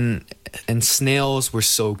crazy. And snails were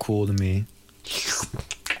so cool to me.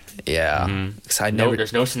 Yeah,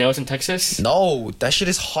 there's no snails in Texas. No, that shit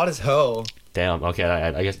is hot as hell. Damn. Okay,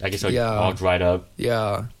 I guess all dried up.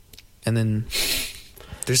 Yeah, and then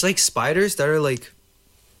there's like spiders that are like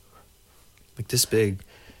this big.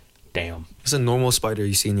 Damn. It's a normal spider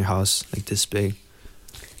you see in your house, like this big.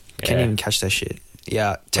 Can't Yeah. even catch that shit.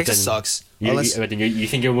 Yeah, Texas then sucks. But then you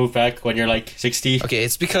think you'll move back when you're like 60? Okay,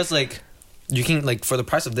 it's because like you can like for the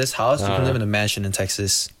price of this house, you can live in a mansion in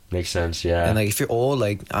Texas. Makes sense, yeah. And like if you're old,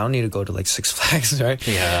 like I don't need to go to like Six Flags, right?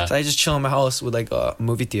 Yeah. So I just chill in my house with like a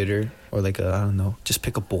movie theater or like a, I don't know, just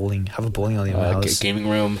pick a bowling, have a bowling alley in my house. Gaming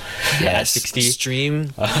room. Yeah, 60. Stream.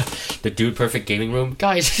 The dude perfect gaming room.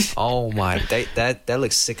 Guys. Oh my, that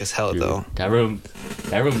looks sick as hell Dude, though. That room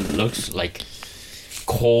looks like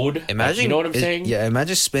cold. Imagine, like, you know what I'm saying? Yeah,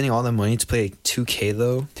 imagine spending all that money to play 2K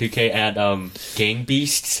though. 2K and Gang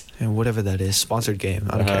Beasts. And whatever that is, sponsored game.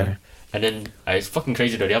 I don't care. And then it's fucking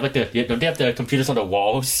crazy though. They have like don't they have the computers on the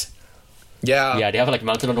walls? Yeah. Yeah, they have it like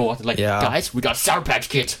mounted on the walls. Like, guys, we got Sour Patch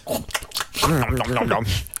Kids.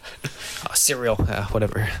 Cereal.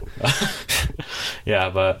 Whatever. Yeah,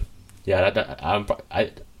 but yeah,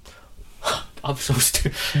 I'm so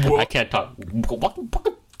stupid. I can't talk.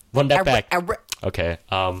 Run that back. Okay.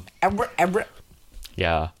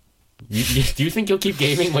 Yeah. Do you think you'll keep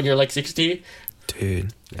gaming when you're like 60? Dude,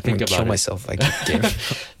 I Think think about kill it. myself if I keep gaming.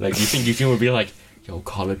 Like, you think Eugene would be like, yo,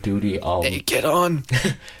 Call of Duty, Hey, get on.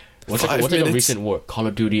 what's 5 like a minutes. recent war? Call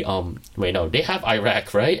of Duty, wait, no, they have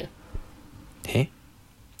Iraq, right? Hey?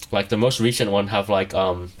 Like, the most recent one have like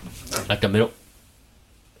the middle,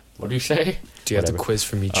 what do you say? Do you have the Whatever. quiz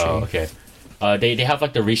for me, Trey? Oh, okay. They have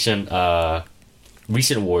like the recent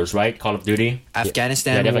wars, right? Call of Duty.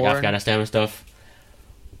 Afghanistan Yeah, they have like war. Afghanistan and stuff.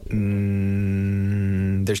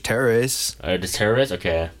 There's terrorists. The terrorists,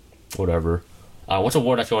 okay, whatever. What's a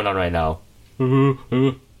war that's going on right now?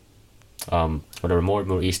 Whatever, more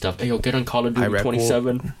Middle East stuff. Hey, yo, get on Call of Duty Iraq war.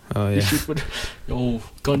 27. Oh yeah. Yo,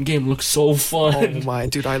 gun game looks so fun. Oh my,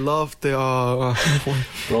 dude, I love the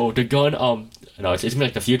Bro, the gun, no, it's gonna be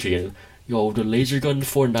like the future. Yo, the laser gun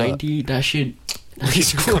 490, that shit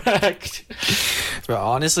is cracked. Bro,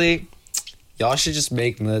 honestly, y'all should just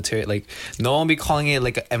make military, like, no one be calling it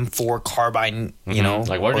like an M4 carbine, you know?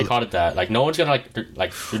 Like, why do Or- they call it that? Like, no one's gonna, like,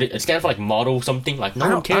 it stands for, like, model something. Like, no I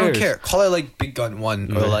one don't, cares. I don't care. Call it like Big Gun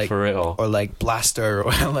 1 or Yeah, like, for real. or like Blaster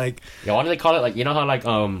or like, Yeah, why do they call it, like, you know how, like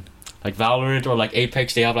Valorant or, like,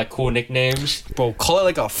 Apex, they have, like, cool nicknames? bro, call it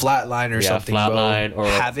like a Flatline or Yeah, something, Flatline bro. or-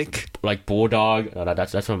 Havoc, Like, Bulldog. No,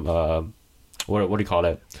 that's from, what do you call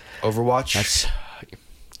it? Overwatch. That's...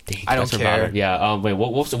 Dang, I don't that's from care. Valorant. Yeah, wait,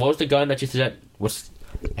 what was the gun that you said?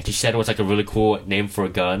 That you said was, like, a really cool name for a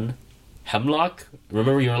gun? Hemlock?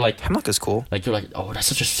 Remember you were like... Hemlock is cool. Like, you're like, oh, that's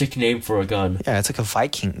such a sick name for a gun. Yeah, it's like a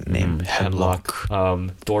Viking name. Hemlock.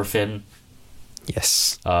 Thorfinn.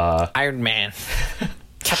 Yes. Uh, Iron Man.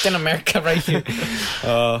 Captain America right here.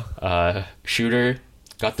 Shooter.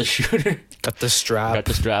 Got the shooter. Got the strap. Got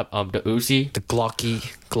the strap. The Uzi. the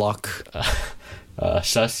Glock.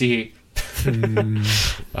 Sussy.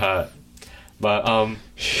 But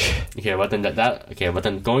okay, but then but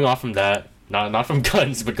then going off from that, not from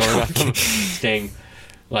guns, but going off from staying,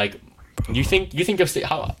 like, you think you'll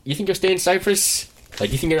stay in Cyprus?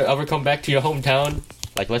 Like, you think you'll ever come back to your hometown?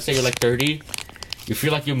 Like, let's say you're like 30, you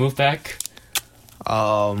feel like you move back?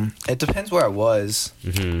 It depends where I was.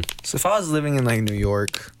 Mm-hmm. So if I was living in like New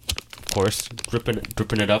York, Of course, dripping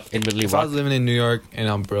it up in Midley if I Rock. was living in New York and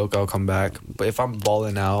I'm broke, I'll come back. But if I'm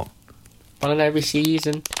balling out, On every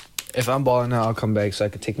season. I'll come back so I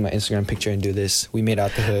could take my Instagram picture and do this. We made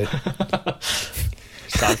out the hood.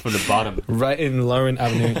 Start from the bottom. Right in Lauren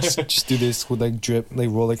Avenue. just do this with like drip, like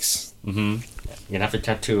Rolex. Mm-hmm. You're gonna have to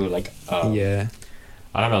tattoo like Yeah.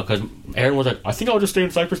 I don't know, because Aaron was like, I think I'll just stay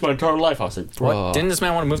in Cyprus my entire life. I was like, bro. What? Didn't this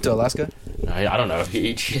man want to move to Alaska? I don't know.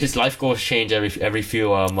 His life goals change every few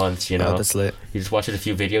months, you know. Oh, that's lit. He just watches a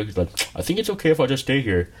few videos. He's like, I think it's okay if I just stay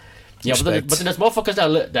here. Yeah, but Respect. then there's motherfuckers that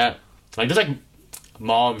like there's like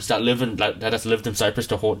moms that live in that has lived in Cyprus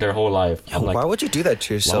their whole life. I'm like, Why would you do that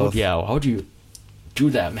to why yourself? why would you do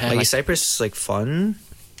that, man? Like, Like, Cyprus is like fun.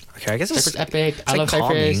 Okay, I guess Cyprus it's epic. it's I like love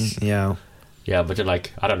calming. Cyprus. Yeah. Yeah, but then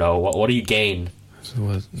like I don't know. What do you gain?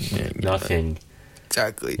 Nothing.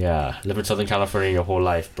 Exactly. Yeah, live in Southern California your whole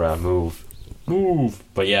life, bruh. Move.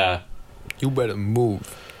 But yeah. You better move.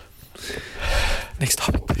 Next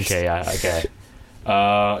topic, please. Okay, yeah, okay.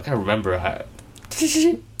 I can't remember.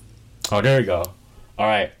 Oh, there we go. All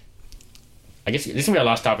right. I guess this is gonna be our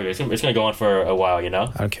last topic. It's gonna go on for a while, you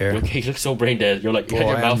know. I don't care. You look so brain dead. You're like you Bro,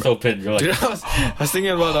 had your I am- mouth open. You're like Dude, I was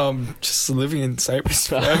thinking about just living in Cyprus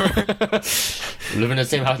forever. live in the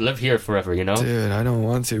same house, live here forever, you know. Dude, I don't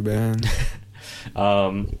want to, man.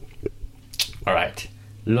 All right.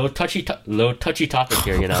 Low touchy topic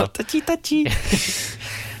here, you know. touchy.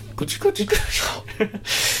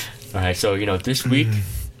 All right, so this week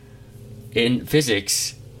in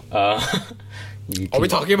physics, Are we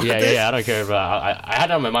talking about this? Yeah, I don't care, but I had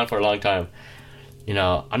it on my mind for a long time. You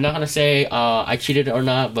know, I'm not gonna say I cheated or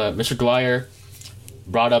not, but Mr. Dwyer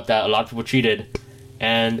brought up that a lot of people cheated,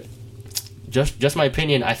 and just my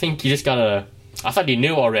opinion, I think you just gotta. I thought he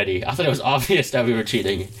knew already. I thought it was obvious that we were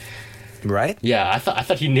cheating. Right? Yeah, I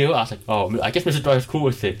thought he knew. I was like, oh, I guess Mr. Dwyer's cool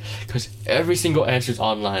with it because every single answer is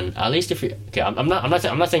online. At least if you okay, I'm not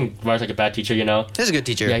saying Dwyer's like a bad teacher, you know. He's a good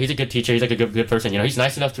teacher. Yeah, he's a good teacher. He's like a good person. You know, he's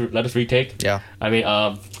nice enough to let us retake. Yeah. I mean,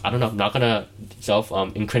 I don't know. I'm not gonna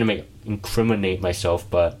incriminate myself,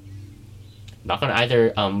 but not gonna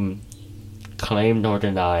either claim nor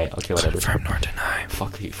deny. Okay, whatever. Confirm nor deny.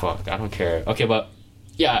 Fuck. I don't care. Okay, but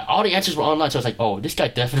yeah, all the answers were online, so I was like, oh, this guy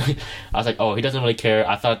definitely. I was like, oh, he doesn't really care.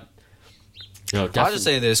 I thought. You know, I'll just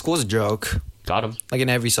say this: school's a joke. Got him. Like in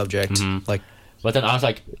every subject. Like, but then I was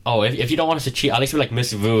like, oh, if you don't want us to cheat, at least be like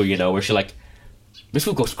Miss Vu, you know, where she like, Miss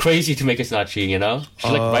Vu goes crazy to make us not cheat, you know. She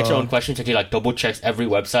like writes her own questions and she like double checks every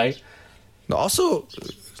website. Also,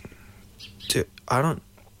 dude, her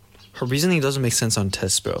reasoning doesn't make sense on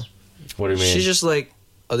tests, bro. What do you mean? She's just like,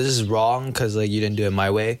 oh, this is wrong because like you didn't do it my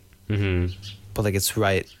way. But like it's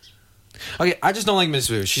right. Okay, I just don't like Miss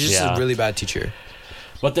Vu. She's just a really bad teacher.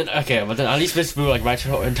 But then at least Miss Vu like writes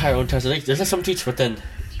her entire own test. Like, there's like some teachers, but then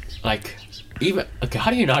like even okay,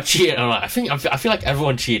 how do you not cheat? I don't know. I feel like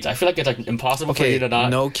everyone cheats. I feel like it's like impossible for you to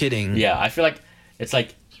not. No kidding. Yeah, I feel like it's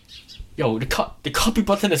like, yo, the copy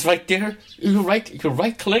button is right there. You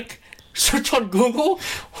right click, search on Google.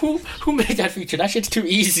 Who made that feature? That shit's too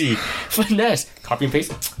easy. Finesse, copy and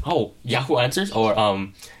paste. Oh, Yahoo Answers or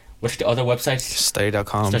what's the other websites?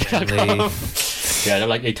 Study.com. Yeah,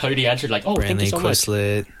 they tell you the answer like, oh, Brandly, thank you so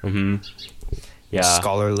Quizlet. much. Yeah.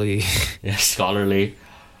 Scholarly. Yeah, Scholarly.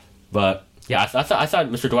 But yeah, I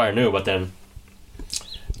thought Mr. Dwyer knew, but then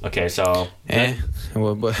okay, so yeah,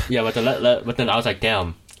 but then I was like,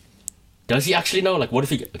 damn, does he actually know? Like, what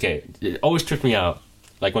if he? Okay, it always tripped me out.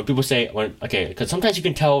 Like when people say because sometimes you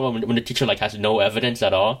can tell when the teacher like has no evidence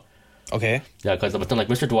at all. Okay. Yeah, but then like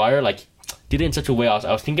Mr. Dwyer like did it in such a way I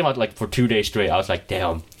was thinking about like for 2 days straight. I was like,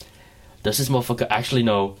 damn. Does this motherfucker actually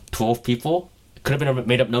know 12 people? It could have been a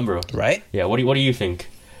made up number. Right? Yeah, what do you think?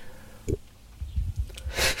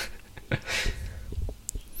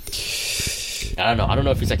 I don't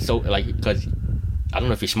know if he's like so like because I don't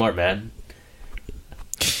know if he's smart, man.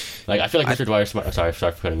 Like I feel like Mr. Dwyer's smart. I'm sorry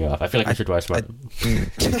for cutting you off. I feel like Mr. Dwyer's smart.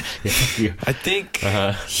 I think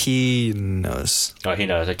he knows. Oh, he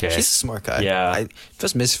knows. Okay. He's a smart guy. Yeah.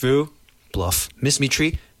 Just Miss Vu, bluff. Miss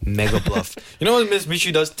Mitri, mega bluff. You know what Miss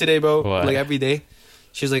Mitri does today, bro? What? Like every day,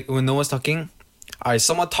 she's like, when no one's talking, all right,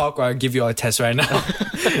 someone talk or I'll give you a test right now.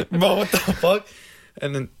 Bro, what the fuck?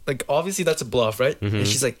 And then like obviously that's a bluff, right? And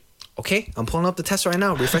she's like, okay, I'm pulling up the test right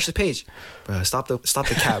now. Refresh the page. Bro, stop the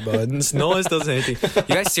cat, bro. No one does anything.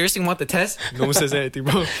 You guys seriously want the test? No one says anything,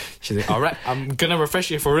 bro. She's like, all right, I'm gonna refresh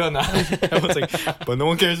it for real now. I was like, but no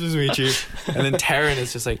one cares Miss Mitri. And then Taryn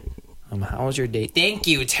is just like, how was your day? Thank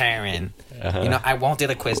you, Taryn. You know, I won't do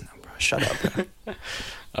the quiz. No, bro, shut up,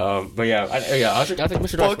 bro. But yeah, I think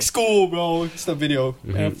Mr. Dwyer. Fuck school, bro. It's the video.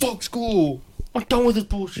 Man, fuck school. I'm done with this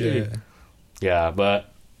bullshit. Yeah,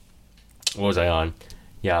 but what was I on?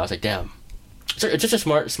 Yeah, I was like, damn. It's just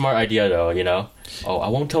a smart idea, though, you know? Oh, I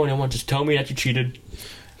won't tell anyone. Just tell me that you cheated.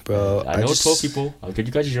 Bro, I know 12 people. I'll get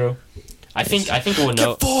you guys 0. I think we'll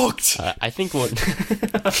know. Get fucked! I think we'll...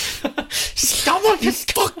 Come on, you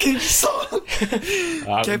fucking son!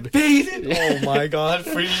 Get baited! Oh my god,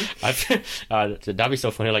 free. That'd be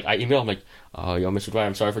so funny. Like, I email him, like, oh, yo, Mr. Dwyer,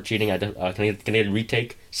 I'm sorry for cheating. Can I get a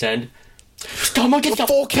retake? Send. Someone get the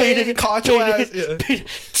fuck baited! Caught your ass!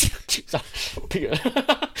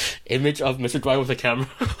 Image of Mr. Dwyer with a camera.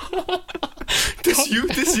 This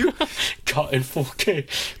you? Caught in 4K.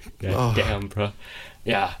 Yeah, damn, bro.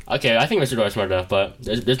 Yeah, okay, I think Mr. Dwyer's smart enough, but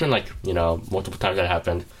there's been, like, you know, multiple times that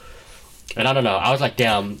happened. And I don't know, I was like,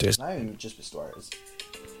 damn. There's not even just Mr. Dwyer's.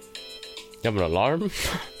 You have an alarm?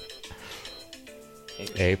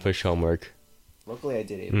 A, push homework. Luckily, I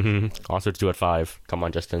did it. Also, do at 5. Come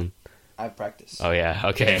on, Justin. I have practice. Oh, yeah,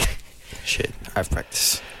 okay. Shit, I have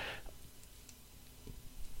practice.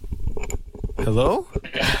 Hello?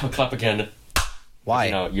 I'll clap again. Why?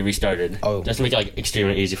 You know, you restarted. Oh. Just to make it, like,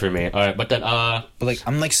 extremely easy for me. Alright, but then, But, like,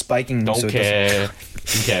 I'm, like, spiking. Don't care.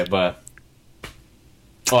 Okay, but...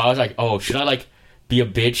 Oh, I was like, oh, should I, like, be a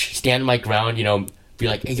bitch, stand my ground, you know, be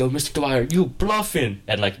like, hey, yo, Mr. Dwyer, you bluffing,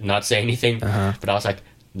 and, like, not say anything. But I was like,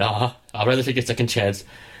 nah, I'd rather take a second chance.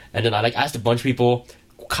 And then I, like, asked a bunch of people.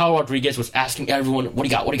 Kyle Rodriguez was asking everyone, what do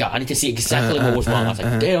you got? I need to see exactly what was wrong. I was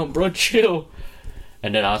like, damn, bro, chill.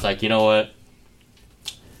 And then I was like, you know what?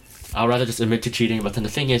 I'd rather just admit to cheating, but then the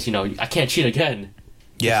thing is, you know, I can't cheat again.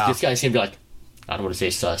 Yeah. This guy's gonna be like, I don't want to say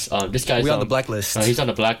sus. This guy's We on the blacklist. he's on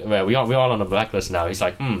the black. Yeah, we all on the blacklist now. He's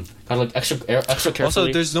like, kind of like extra carefully.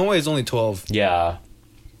 Also, there's no way it's only 12. Yeah.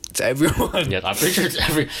 It's everyone. Yeah, I'm pretty sure it's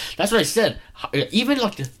every. That's what I said. Even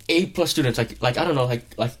like the A+ students, like I don't know,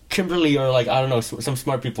 like Kimberly or like I don't know, some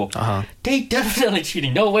smart people. They definitely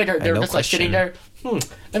cheating. No way, they're no just like sitting there.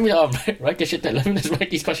 Let me write this shit down. Let me just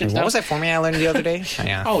write these questions down. What was that formula I learned the other day?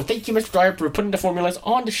 Yeah. Oh, thank you, Mr. Dyer, for putting the formulas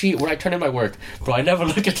on the sheet where I turn in my work. Bro, I never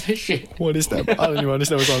look at this shit. What is that? I don't even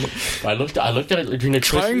understand what's on it. I looked at it during the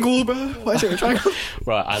Triangle, bro. Why is it a triangle?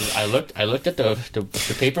 Bro, I looked at the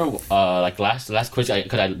paper like last quiz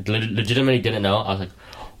because I legitimately didn't know. I was like,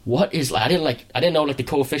 what is? I didn't know like the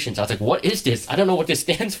coefficients. I was like, what is this? I don't know what this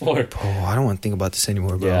stands for. Bro, I don't want to think about this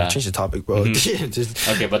anymore, bro. Yeah. Change the topic, bro.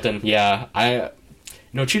 Okay, but then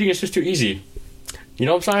cheating is just too easy. You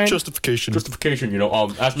know what I'm saying? Justification. You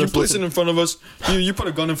know, as You place it in front of us. You put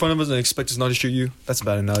a gun in front of us and expect us not to shoot you. That's a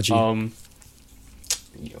bad analogy.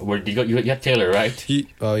 Where do you go? You had Taylor, right?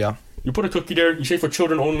 Oh yeah. You put a cookie there. You say for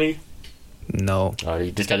children only. No.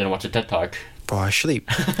 This guy didn't watch the TED Talk. Bro, I sleep.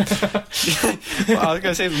 I was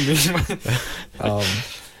gonna say something.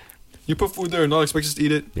 You put food there and not expect us to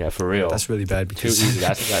eat it. Yeah, for real. That's really bad because too easy.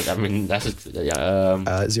 That's just, yeah.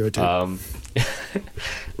 0-2.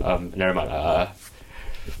 Never mind.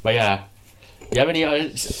 But yeah, you have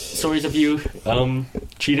any stories of you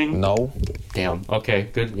cheating? No. Damn. Okay.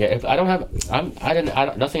 Good. Yeah. If I don't have,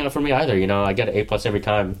 nothing for me either. You know, I get an A+ every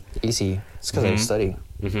time. Easy. It's because I study.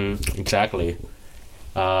 Exactly.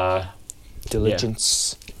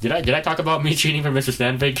 Diligence. Yeah. Did I talk about me cheating for Mr.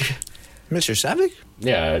 Sandvik? Mr. Sandvik?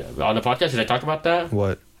 Yeah, on the podcast. Did I talk about that?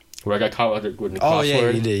 What? Where I got caught with the crossword? Oh yeah,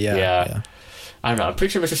 you did. Yeah. I don't know. I'm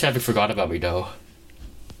pretty sure Mr. Sandvik forgot about me though.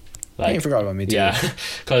 He forgot about me too. Yeah,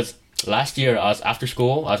 because last year I was after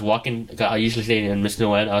school. I was walking. I usually stay in Miss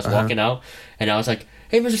Nguyen. I was walking out, and I was like,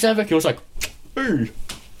 "Hey, Mr. Sandvik." He was like, "Hey,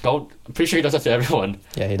 don't." I'm pretty sure he does that to everyone.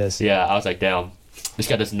 Yeah, he does. Yeah, I was like, "Damn, this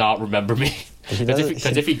guy does not remember me."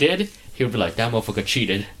 Because if he did, he would be like, "That motherfucker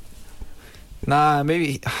cheated." Nah,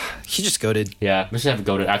 maybe he just goated. Yeah, Mr. Sandvik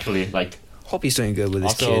goated actually. Like, hope he's doing good with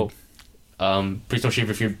his kid. Please don't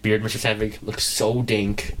shave your beard, Mr. Sandvik. Looks so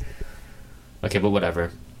dink. Okay, but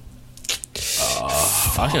whatever.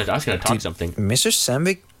 I was gonna talk something. Mr.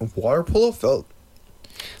 Sandvik water polo felt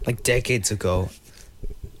like decades ago.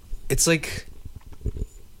 It's like,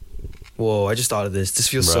 whoa! I just thought of this. This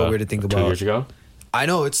feels so weird to think about. 2 years ago. I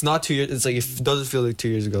know it's not 2 years. It's like it doesn't feel like 2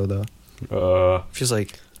 years ago though. It feels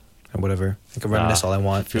like whatever. I can reminisce all I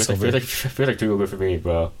want. Feels like 2 years ago for me,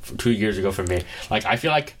 bro. 2 years ago for me. Like I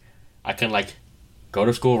feel like I can like go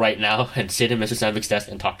to school right now and sit in Mr. Sandvik's desk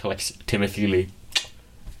and talk to like Timothy Lee.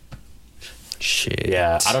 Shit.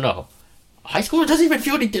 Yeah, I don't know. High school doesn't even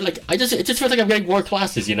feel anything like it just feels like I'm getting more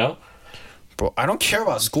classes, you know? Bro, I don't care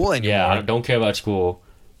about school anymore. Yeah, I don't care about school.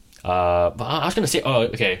 But I was gonna say, oh,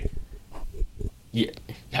 okay. Yeah,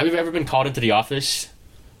 have you ever been called into the office?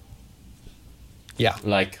 Yeah.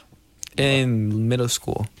 Like in middle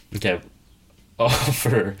school. Okay. Oh,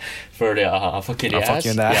 for the fucking ass. Fuck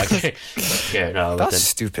you in the ass. Yeah, okay. Okay, no. That's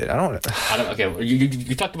stupid. I don't. Okay,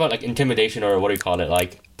 you talked about like intimidation or what do you call it,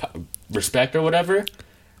 like respect or whatever.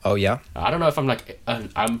 Oh yeah. I don't know if I'm like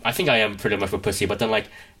I think I am pretty much a pussy, but then like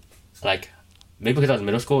maybe because I was in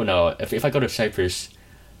middle school. No, if I go to Cyprus,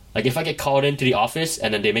 like if I get called into the office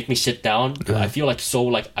and then they make me sit down, I feel like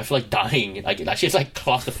I feel like dying. Like that shit's like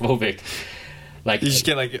claustrophobic. Like you just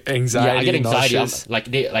get like anxiety. Yeah, I get anxiety.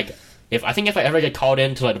 If I ever get called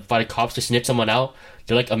in to like by the cops to snitch someone out,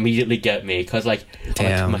 they like immediately get me because like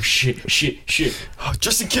I'm like shit.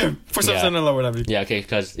 Justin Kim for some reason or whatever. Yeah, okay.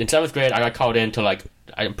 Because in 7th grade, I got called in to like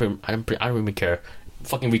I don't even care.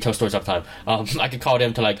 Fucking retail stores uptime. I get called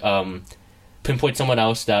in to like pinpoint someone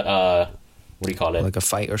else that what do you call it? Like a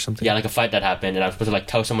fight or something. Yeah, like a fight that happened, and I was supposed to like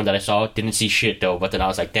tell someone that I saw. Didn't see shit though, but then I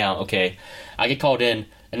was like, damn, okay. I get called in,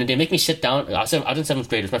 and then they make me sit down. I was in 7th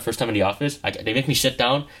grade. It was my first time in the office. They make me sit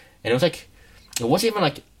down. And it was like, it wasn't even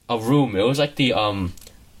like a room. It was like the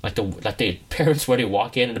parents where they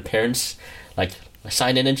walk in and the parents like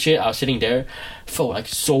sign in and shit. I was sitting there, felt like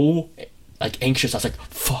so like anxious. I was like,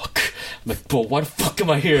 fuck. I'm like, bro, why the fuck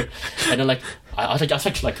am I here? And then like I was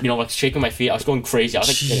like you know like shaking my feet. I was going crazy. I was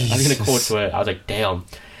like, I was gonna quote to it. I was like, damn.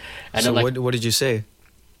 And so then like, what did you say?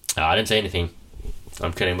 I didn't say anything.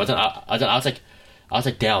 I'm kidding. But then I was like,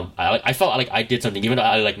 damn. I felt like I did something, even though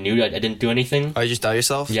I like knew I didn't do anything. Oh, you just doubt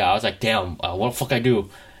yourself? Yeah, I was like, damn, what the fuck I do?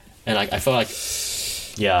 And like I felt like,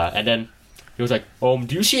 yeah. And then he was like,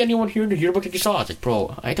 do you see anyone here in the yearbook that you saw? I was like,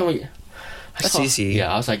 bro, That's easy.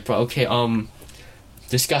 Yeah, I was like, bro, okay,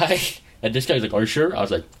 this guy, and this guy's like, are you sure? I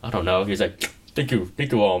was like, I don't know. He's like, thank you,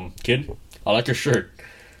 kid. I like your shirt.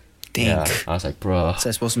 Think. Yeah, I was like, bro. Is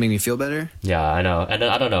that supposed to make me feel better? Yeah, I know. And then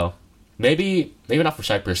I don't know. Maybe not for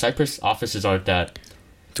Cyprus. Cyprus offices aren't that.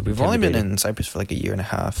 Dude, we've only been in Cyprus for like a year and a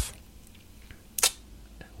half.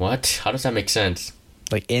 What? How does that make sense?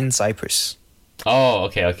 Like in Cyprus. Oh,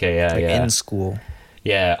 okay, yeah, Like yeah. in school.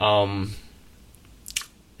 Yeah,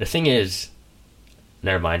 the thing is,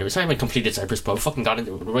 never mind. It's not even completed Cyprus, bro. We fucking got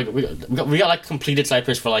into we got like completed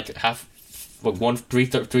Cyprus for like half, like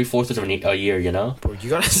 3/4 of a year, you know. Bro, you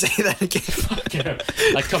gotta say that again.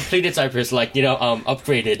 Like completed Cyprus, like, you know,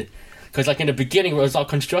 upgraded, because like in the beginning it was all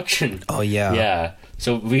construction. Oh yeah. Yeah.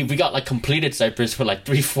 So we got like completed Cyprus for like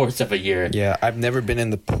 3/4 of a year. Yeah, I've never been in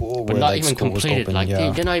the pool But where not like even school completed. was open. Like Yeah.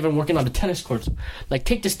 they're not even working on the tennis courts. Like,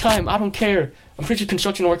 take this time. I don't care. I'm pretty sure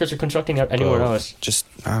construction workers are constructing anywhere Bro, else. Just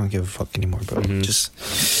I don't give a fuck anymore, bro. Just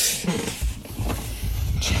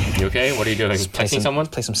You okay? What are you doing? Texting someone?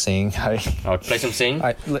 Play some Sing. Oh, play some Sing.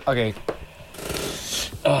 Okay.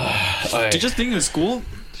 Okay. Just thinking of school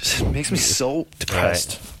just makes me so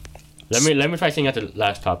depressed. Let me try Sing at the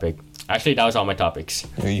last topic. Actually, that was all my topics.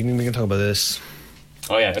 We can talk about this.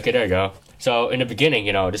 Oh yeah. Okay, there you go. So in the beginning,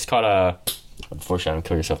 you know, this called a foreshadowing.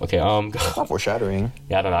 Kill yourself. Okay. It's not foreshadowing.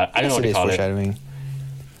 Yeah, I don't know. I don't know what it to is call it. foreshadowing.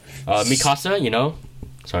 Mikasa, you know.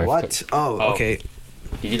 Sorry. What? Oh, okay.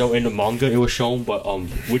 You know, in the manga it was shown, but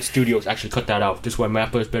which studios actually cut that out? This is why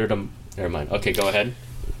Mappa is better than. Never mind. Okay, go ahead.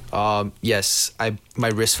 Yes, my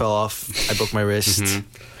wrist fell off. I broke my wrist.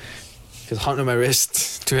 Cause hunting my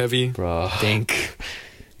wrist too heavy. Bro. Think.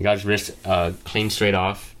 You got his wrist clean straight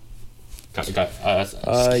off.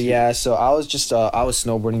 Yeah. So I was just I was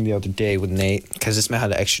snowboarding the other day with Nate because this man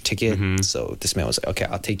had an extra ticket. So this man was like, "Okay,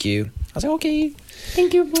 I'll take you." I was like, "Okay,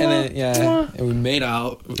 Thank you, bro. and then and we made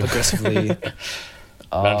out aggressively.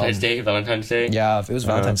 Valentine's Day. Yeah, it was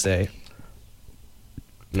Valentine's Day.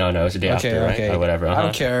 No, it was the day after, right? Or whatever. I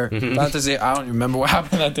don't care. Valentine's Day. I don't remember what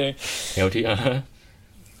happened that day. AOT.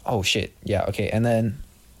 Oh shit. Yeah. Okay. And then.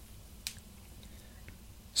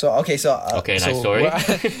 So nice story. I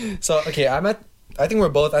think we're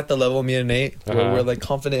both at the level, me and Nate, where Uh-huh. we're like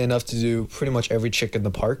confident enough to do pretty much every trick in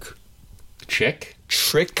the park. Trick.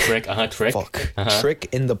 Trick. Trick. Fuck. Uh-huh. Trick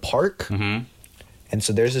in the park. Mm-hmm. And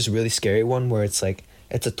so there's this really scary one where it's like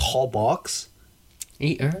it's a tall box.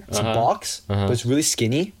 Eater. It's a box, Uh-huh. but it's really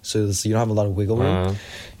skinny, so you don't have a lot of wiggle room. Uh-huh.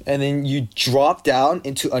 And then you drop down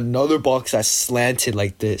into another box that's slanted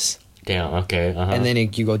like this. Damn. Okay. Uh-huh. And then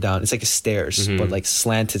you go down. It's like a stairs, Mhm. but like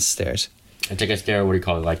slanted stairs. it's like a stair. What do you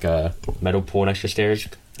call it? Like a metal pole next to stairs.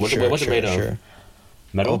 What's it made of?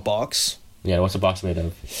 Metal. A box. Yeah. What's the box made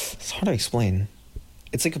of? It's hard to explain.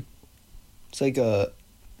 It's like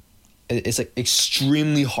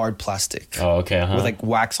extremely hard plastic Oh, okay. Uh-huh. with like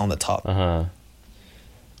wax on the top. Uh-huh.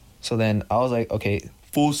 So then I was like, okay,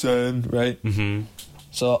 full send, right? Mm-hmm.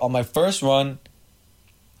 So on my first run,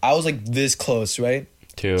 I was like this close, right?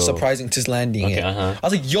 Surprising to landing Okay, it. uh-huh. I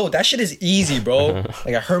was like, yo, that shit is easy, bro.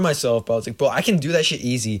 Like I hurt myself, but I was like, bro, I can do that shit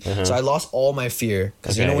easy. So I lost all my fear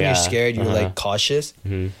because you Okay, know when yeah. you're scared, you're like cautious.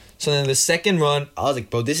 Mm-hmm. So then the second run, I was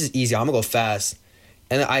like, bro, this is easy. I'm gonna go fast.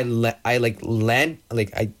 And then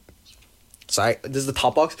this is the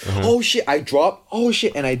top box. Oh shit, I drop. Oh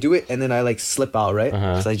shit, and I do it, and then I like slip out, right?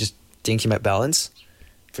 Because I just didn't keep my balance.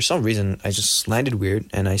 For some reason, I just landed weird,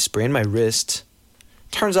 and I sprained my wrist.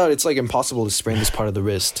 Turns out it's like impossible to sprain this part of the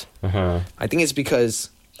wrist. Uh-huh. I think it's because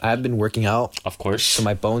I have been working out, Of course. so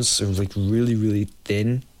my bones are like really, really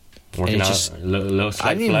thin. Working and it out. just- Little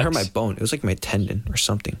I didn't even hurt my flex. bone. It was like my tendon or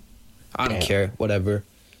something. I don't Damn. care. Whatever.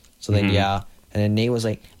 So then, yeah. And then Nate was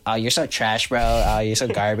like, "Oh, you're so trash, bro. You're so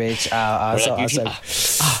garbage." I was like,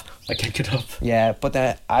 I can't get up. yeah. But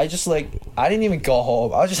then I just like, I didn't even go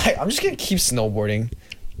home. I was just like, I'm just gonna keep snowboarding.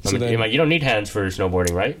 So then, You don't need hands for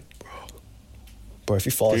snowboarding, right? bro, if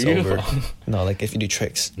you fall, it's Do you? over. No, like if you do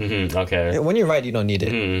tricks. Mm-hmm. Okay. When you're right, you don't need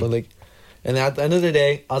it. Mhm. But like, and then at the end of the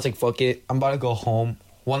day, I was like, fuck it. I'm about to go home.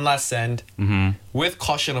 One last send. Mm-hmm. With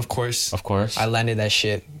caution, of course. Of course. I landed that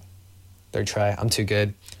shit. Third try. I'm too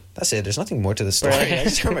good. That's it. There's nothing more to the story. Right. I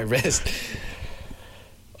just hurt my wrist.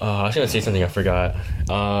 I was gonna say something I forgot.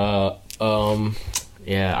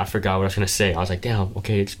 Yeah, I forgot what I was gonna say. I was like, damn.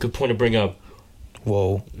 Okay, it's a good point to bring up.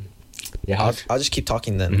 Whoa. Yeah. I'll just keep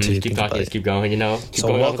talking then. Mhm, to keep think talking. about Just it. keep going. You know. Keep So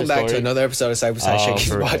going on with welcome the back to story. another episode of Side by Side Oh, Shakey's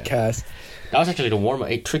for real. podcast. That was actually the warm up.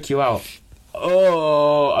 It trick you out.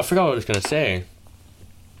 Oh, I forgot what I was gonna say.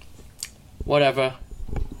 Whatever.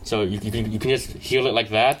 So you can just heal it like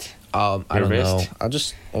that. I Your don't know. wrist? I'll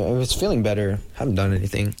just if it's feeling better. Haven't done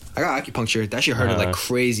anything. I got acupuncture. That shit hurted like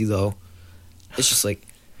crazy though. It's just like,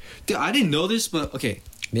 dude, I didn't know this, but okay,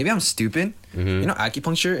 maybe I'm stupid. Mhm. You know,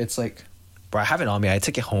 acupuncture. It's like, bro, I have it on me. I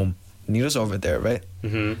took it home. Needles over there, right?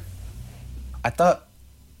 Mm-hmm. I thought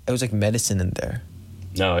it was like medicine in there.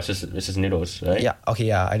 No, it's just noodles, right? Yeah. Okay.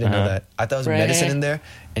 Yeah, I didn't know that. I thought it was medicine Right. in there,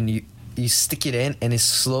 and you stick it in, and it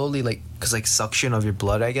slowly like, cause like suction of your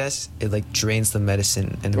blood, I guess, it like drains the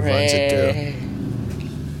medicine and runs it through.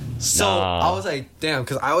 So Nah. I was like, damn,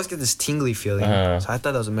 cause I always get this tingly feeling. Uh-huh. So I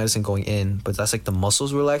thought that was a medicine going in, but that's like the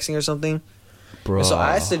muscles relaxing or something. Bro. And so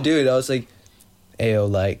I asked the dude, I was like, "Ayo,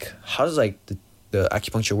 like, how does like the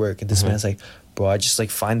acupuncture work?" And this man's like, "Bro, I just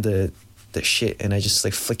like find the shit and I just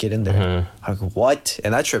like flick it in there." I'm like, "What?"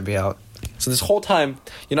 And that tripped me out. So this whole time,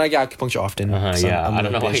 you know, I get acupuncture often. So Yeah, I'm I a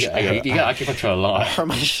don't know why bitch. you got acupuncture a I lot. hurt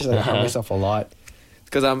myself a lot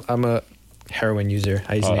because I'm a heroin user.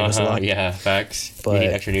 I use needles a lot. Yeah, facts. But- you need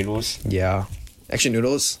extra noodles. Yeah. Actually,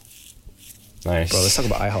 noodles, Nice. bro. Let's talk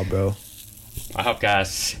about IHOP, bro. IHOP,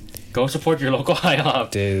 guys. Go support your local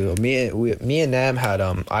IHOP. Dude, me and Nam had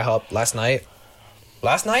IHOP last night.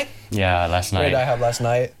 Last night? Yeah, last What did I night. have last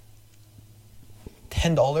night?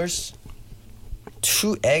 $10,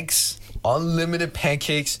 2 eggs, unlimited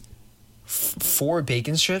pancakes, 4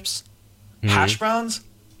 bacon strips, hash browns.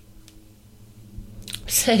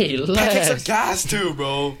 Say Pancakes are less. gas too,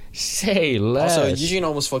 bro. Say less. Also, Eugene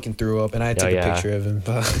almost fucking threw up, and I took a yeah. picture of him.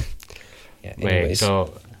 But yeah, Wait, anyways.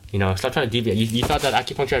 so, stop trying to deviate. You thought that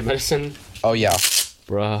acupuncture had medicine? Oh yeah.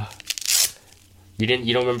 Bruh. You don't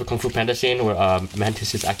remember Kung Fu Panda scene where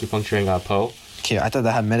Mantis is acupuncturing Po? Okay, I thought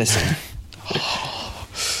that had medicine.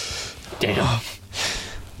 Damn.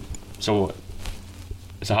 So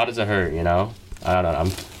how does it hurt, I don't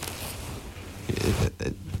know.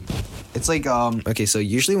 It's like okay, so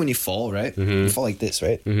usually when you fall, right? You fall like this,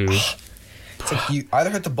 right? It's like you either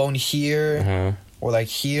hit the bone here or like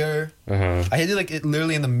here. I hit it like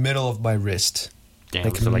literally in the middle of my wrist. Damn,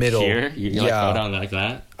 Like so middle. here? You Yeah. fell down like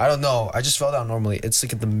that? I don't know. I just fell down normally. It's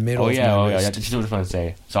like at the middle Oh of yeah, my yeah. wrist. That's what I was going to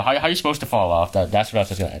say. So how are you supposed to fall off? That's what I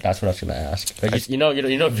was gonna ask. Like, you know,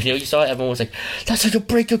 the video you saw, everyone was like, "That's like a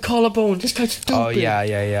break your collarbone. This guy's stupid." Oh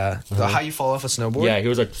yeah. So how you fall off a snowboard? Yeah, he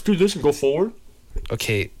was like, "Let's do this and go forward."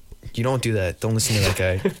 Okay, you don't do that. Don't listen to that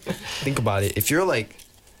guy. Think about it. If you're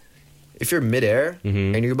midair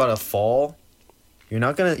and you're about to fall,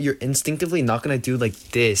 you're instinctively not gonna do like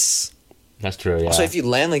this. That's true. Yeah. So if you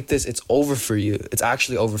land like this, it's over for you. It's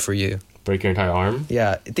actually over for you. break your entire arm,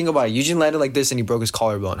 Yeah, think about it. Eugene landed like this and he broke his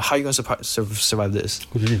collarbone. How are you gonna survive this?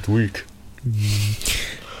 it's weak.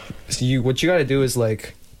 So what you gotta do is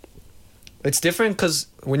like, it's different because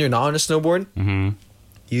when you're not on a snowboard, you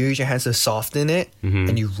use your hands to soften it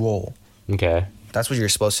and you roll. Okay. That's what you're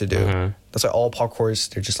supposed to do. That's why all parkours,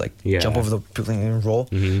 they're just like jump over the building and roll.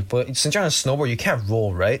 But since you're on a snowboard, you can't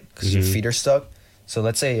roll, right? Because your feet are stuck. So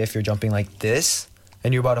let's say if you're jumping like this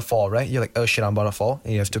and you're about to fall, right? You're like, oh shit, I'm about to fall.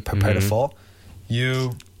 And you have to prepare to fall.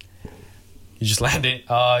 You just land it.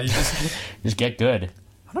 You just Just get good.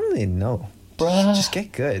 I don't really know. Bruh. Just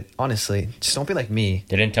get good. Honestly, just don't be like me.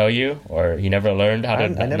 They didn't tell you, or you never learned how to I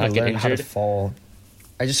never not get learned how to injured. fall.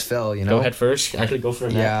 I just fell, you know. Go head first. Actually, go for a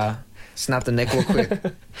nap. Yeah, snap the neck real quick.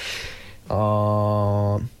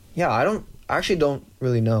 Yeah, I actually don't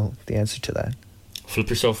really know the answer to that. Flip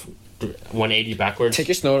yourself 180 backwards. Take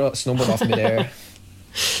your snowboard off midair.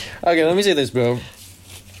 Okay, let me say this, bro.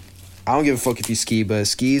 I don't give a fuck if you ski, but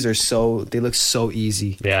skis they look so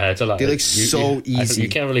easy. Yeah, it's a lot. They look so easy. You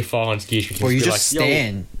can't really fall on skis. Or you be just like, "Yo."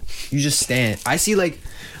 stand. You just stand. I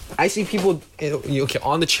see people, okay,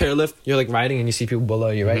 on the chairlift, you're like riding and you see people below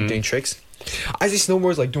you, right? Doing tricks. I see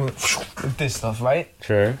snowboarders like doing like this stuff, right?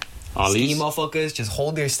 Sure. Ski Ollies. motherfuckers just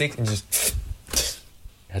hold their sticks and just,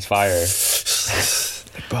 That's fire.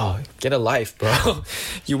 bro, get a life, bro.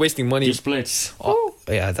 You're wasting money. Do splits. Oh,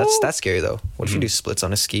 yeah, that's scary though. What if you do splits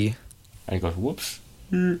on a ski? And it goes, whoops.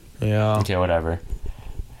 Yeah. Okay, whatever.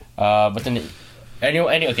 But then,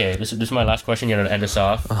 okay, this is my last question. To end us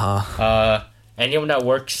off. Anyone that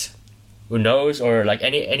works, who knows, or like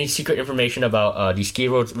any secret information about these ski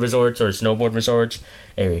resorts or snowboard resorts?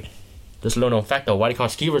 Hey, just a little known fact though. Why do you call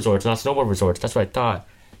it ski resorts, not snowboard resorts? That's what I thought.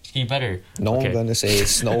 Ski better. No Okay. one's gonna say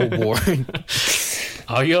snowboard.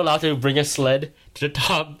 Are you allowed to bring a sled to the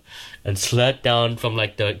top and sled down from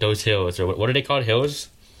like those hills, or what are they called? Hills?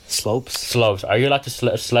 Slopes. Slopes. Are you allowed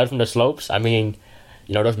to sled from the slopes? I mean,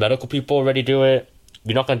 those medical people already do it.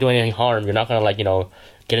 You're not gonna do any harm. You're not gonna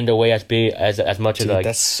get in the way as much Dude, as like.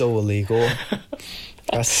 that's so illegal.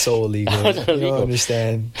 That's so illegal. How is that You illegal? don't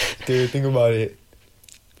understand. Dude, think about it.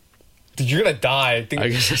 Dude, you're gonna die. I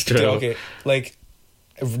guess that's Dude, true. okay, like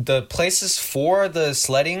the places for the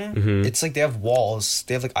sledding, it's like they have walls.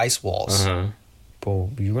 They have like ice walls.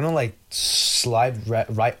 Bro, you're gonna like slide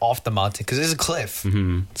right off the mountain because it's a cliff.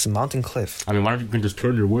 It's a mountain cliff. I mean, why don't you can just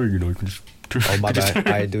turn your way? You can just. Oh my bad,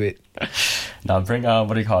 I do it. Now bring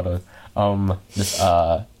what do you call those? This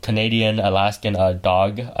Canadian Alaskan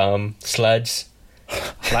dog sleds.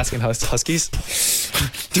 Alaskan Huskies.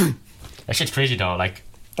 That shit's crazy though. Like,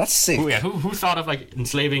 That's sick. who thought of like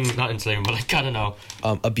not enslaving, but like I don't know,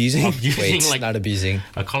 Abusing? Abusing, Wait, like- not abusing.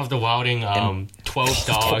 a Call of the Wilding 12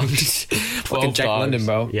 dogs. 12 Fucking Jack dogs. London,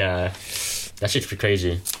 bro. Yeah, that shit's pretty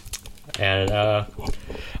crazy. And I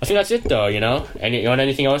think that's it though. You know, you want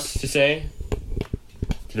anything else to say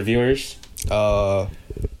to the viewers?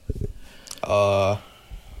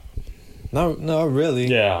 No, really.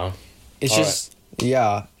 Yeah. It's All just,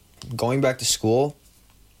 yeah, going back to school.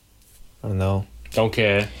 I don't know. Don't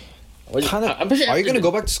care. Kind I'm of. pretty- Are you gonna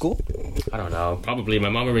go back to school? I don't know. Probably. My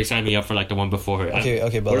mom already signed me up for like the one before her. Okay,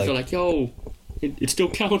 but What if like, they're like, yo, it still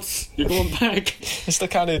counts. You're going back. it's still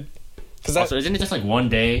counted. Cause that. Also, isn't it just like one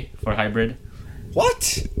day for hybrid?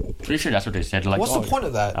 What? Pretty sure that's what they said. Like, What's the point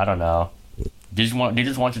of that, I don't know. They just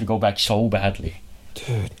want you to go back so badly.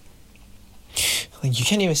 dude? Like, you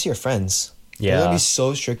can't even see your friends. They're Yeah. gonna be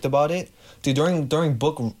so strict about it, dude. During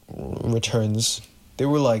book returns, they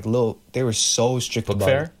were like they were so strict Book about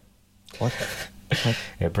fair? it. What?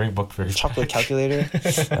 Yeah, bring book fairs. Chocolate calculator.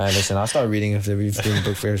 Alright, listen, I'll start reading if they bring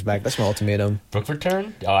book fairs back. That's my ultimatum. Book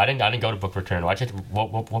return? Oh, I didn't go to book return. Why did you,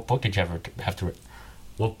 what book did you ever have to?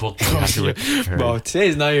 What book did you have to return? Bro,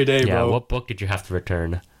 today's not your day, Yeah, bro. what book did you have to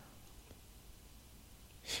return?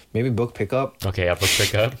 Maybe book pickup. Okay, yeah, book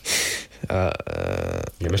pickup.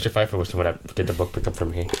 Yeah, Mr. Pfeiffer was the one that did the book pickup for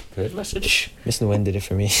me. Good message. Miss Nguyen did it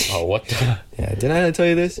for me. Oh, what? The? Yeah, didn't I tell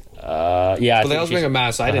you this? Yeah. But like, I was wearing a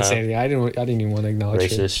mask, so I didn't say anything. I didn't even want to acknowledge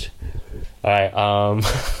it. Racist. All right.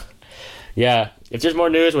 Yeah. If there's more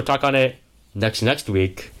news, we'll talk on it next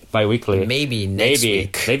week, bi-weekly. Maybe next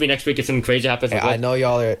week. Maybe next week if something crazy happens. Hey, I know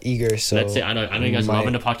y'all are eager, so That's it. I know you guys are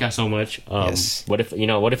loving the podcast so much. Yes. What if like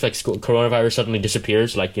coronavirus suddenly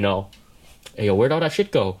disappears? Like, you know, hey, yo, where'd all that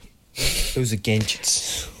shit go? it was a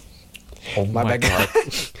genjutsu. Oh My bad.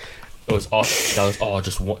 It was all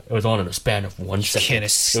just one. It was all in a span of 1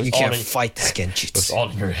 second. You can't fight this It was genjutsu. all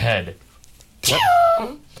in your head.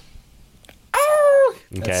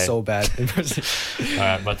 Okay. That's so bad.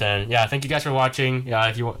 Alright, but then yeah, thank you guys for watching. Yeah,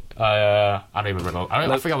 if you want, I don't even remember.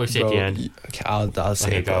 I forgot what we said at the end. Okay, I'll say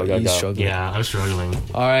Okay, it, bro. He's struggling. Yeah, I'm struggling.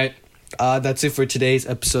 All right. That's it for today's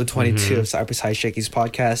episode 22 of Cypress High Shakies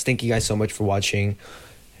podcast. Thank you guys so much for watching.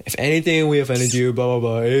 If anything, we offended you, blah,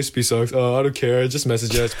 blah, blah. ASP sucks. I don't care. Just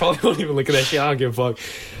message us. Probably won't even look at that shit. I don't give a fuck.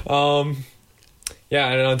 Yeah,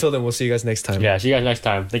 and until then, we'll see you guys next time. Yeah, see you guys next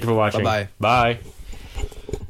time. Thank you for watching. Bye-bye. Bye.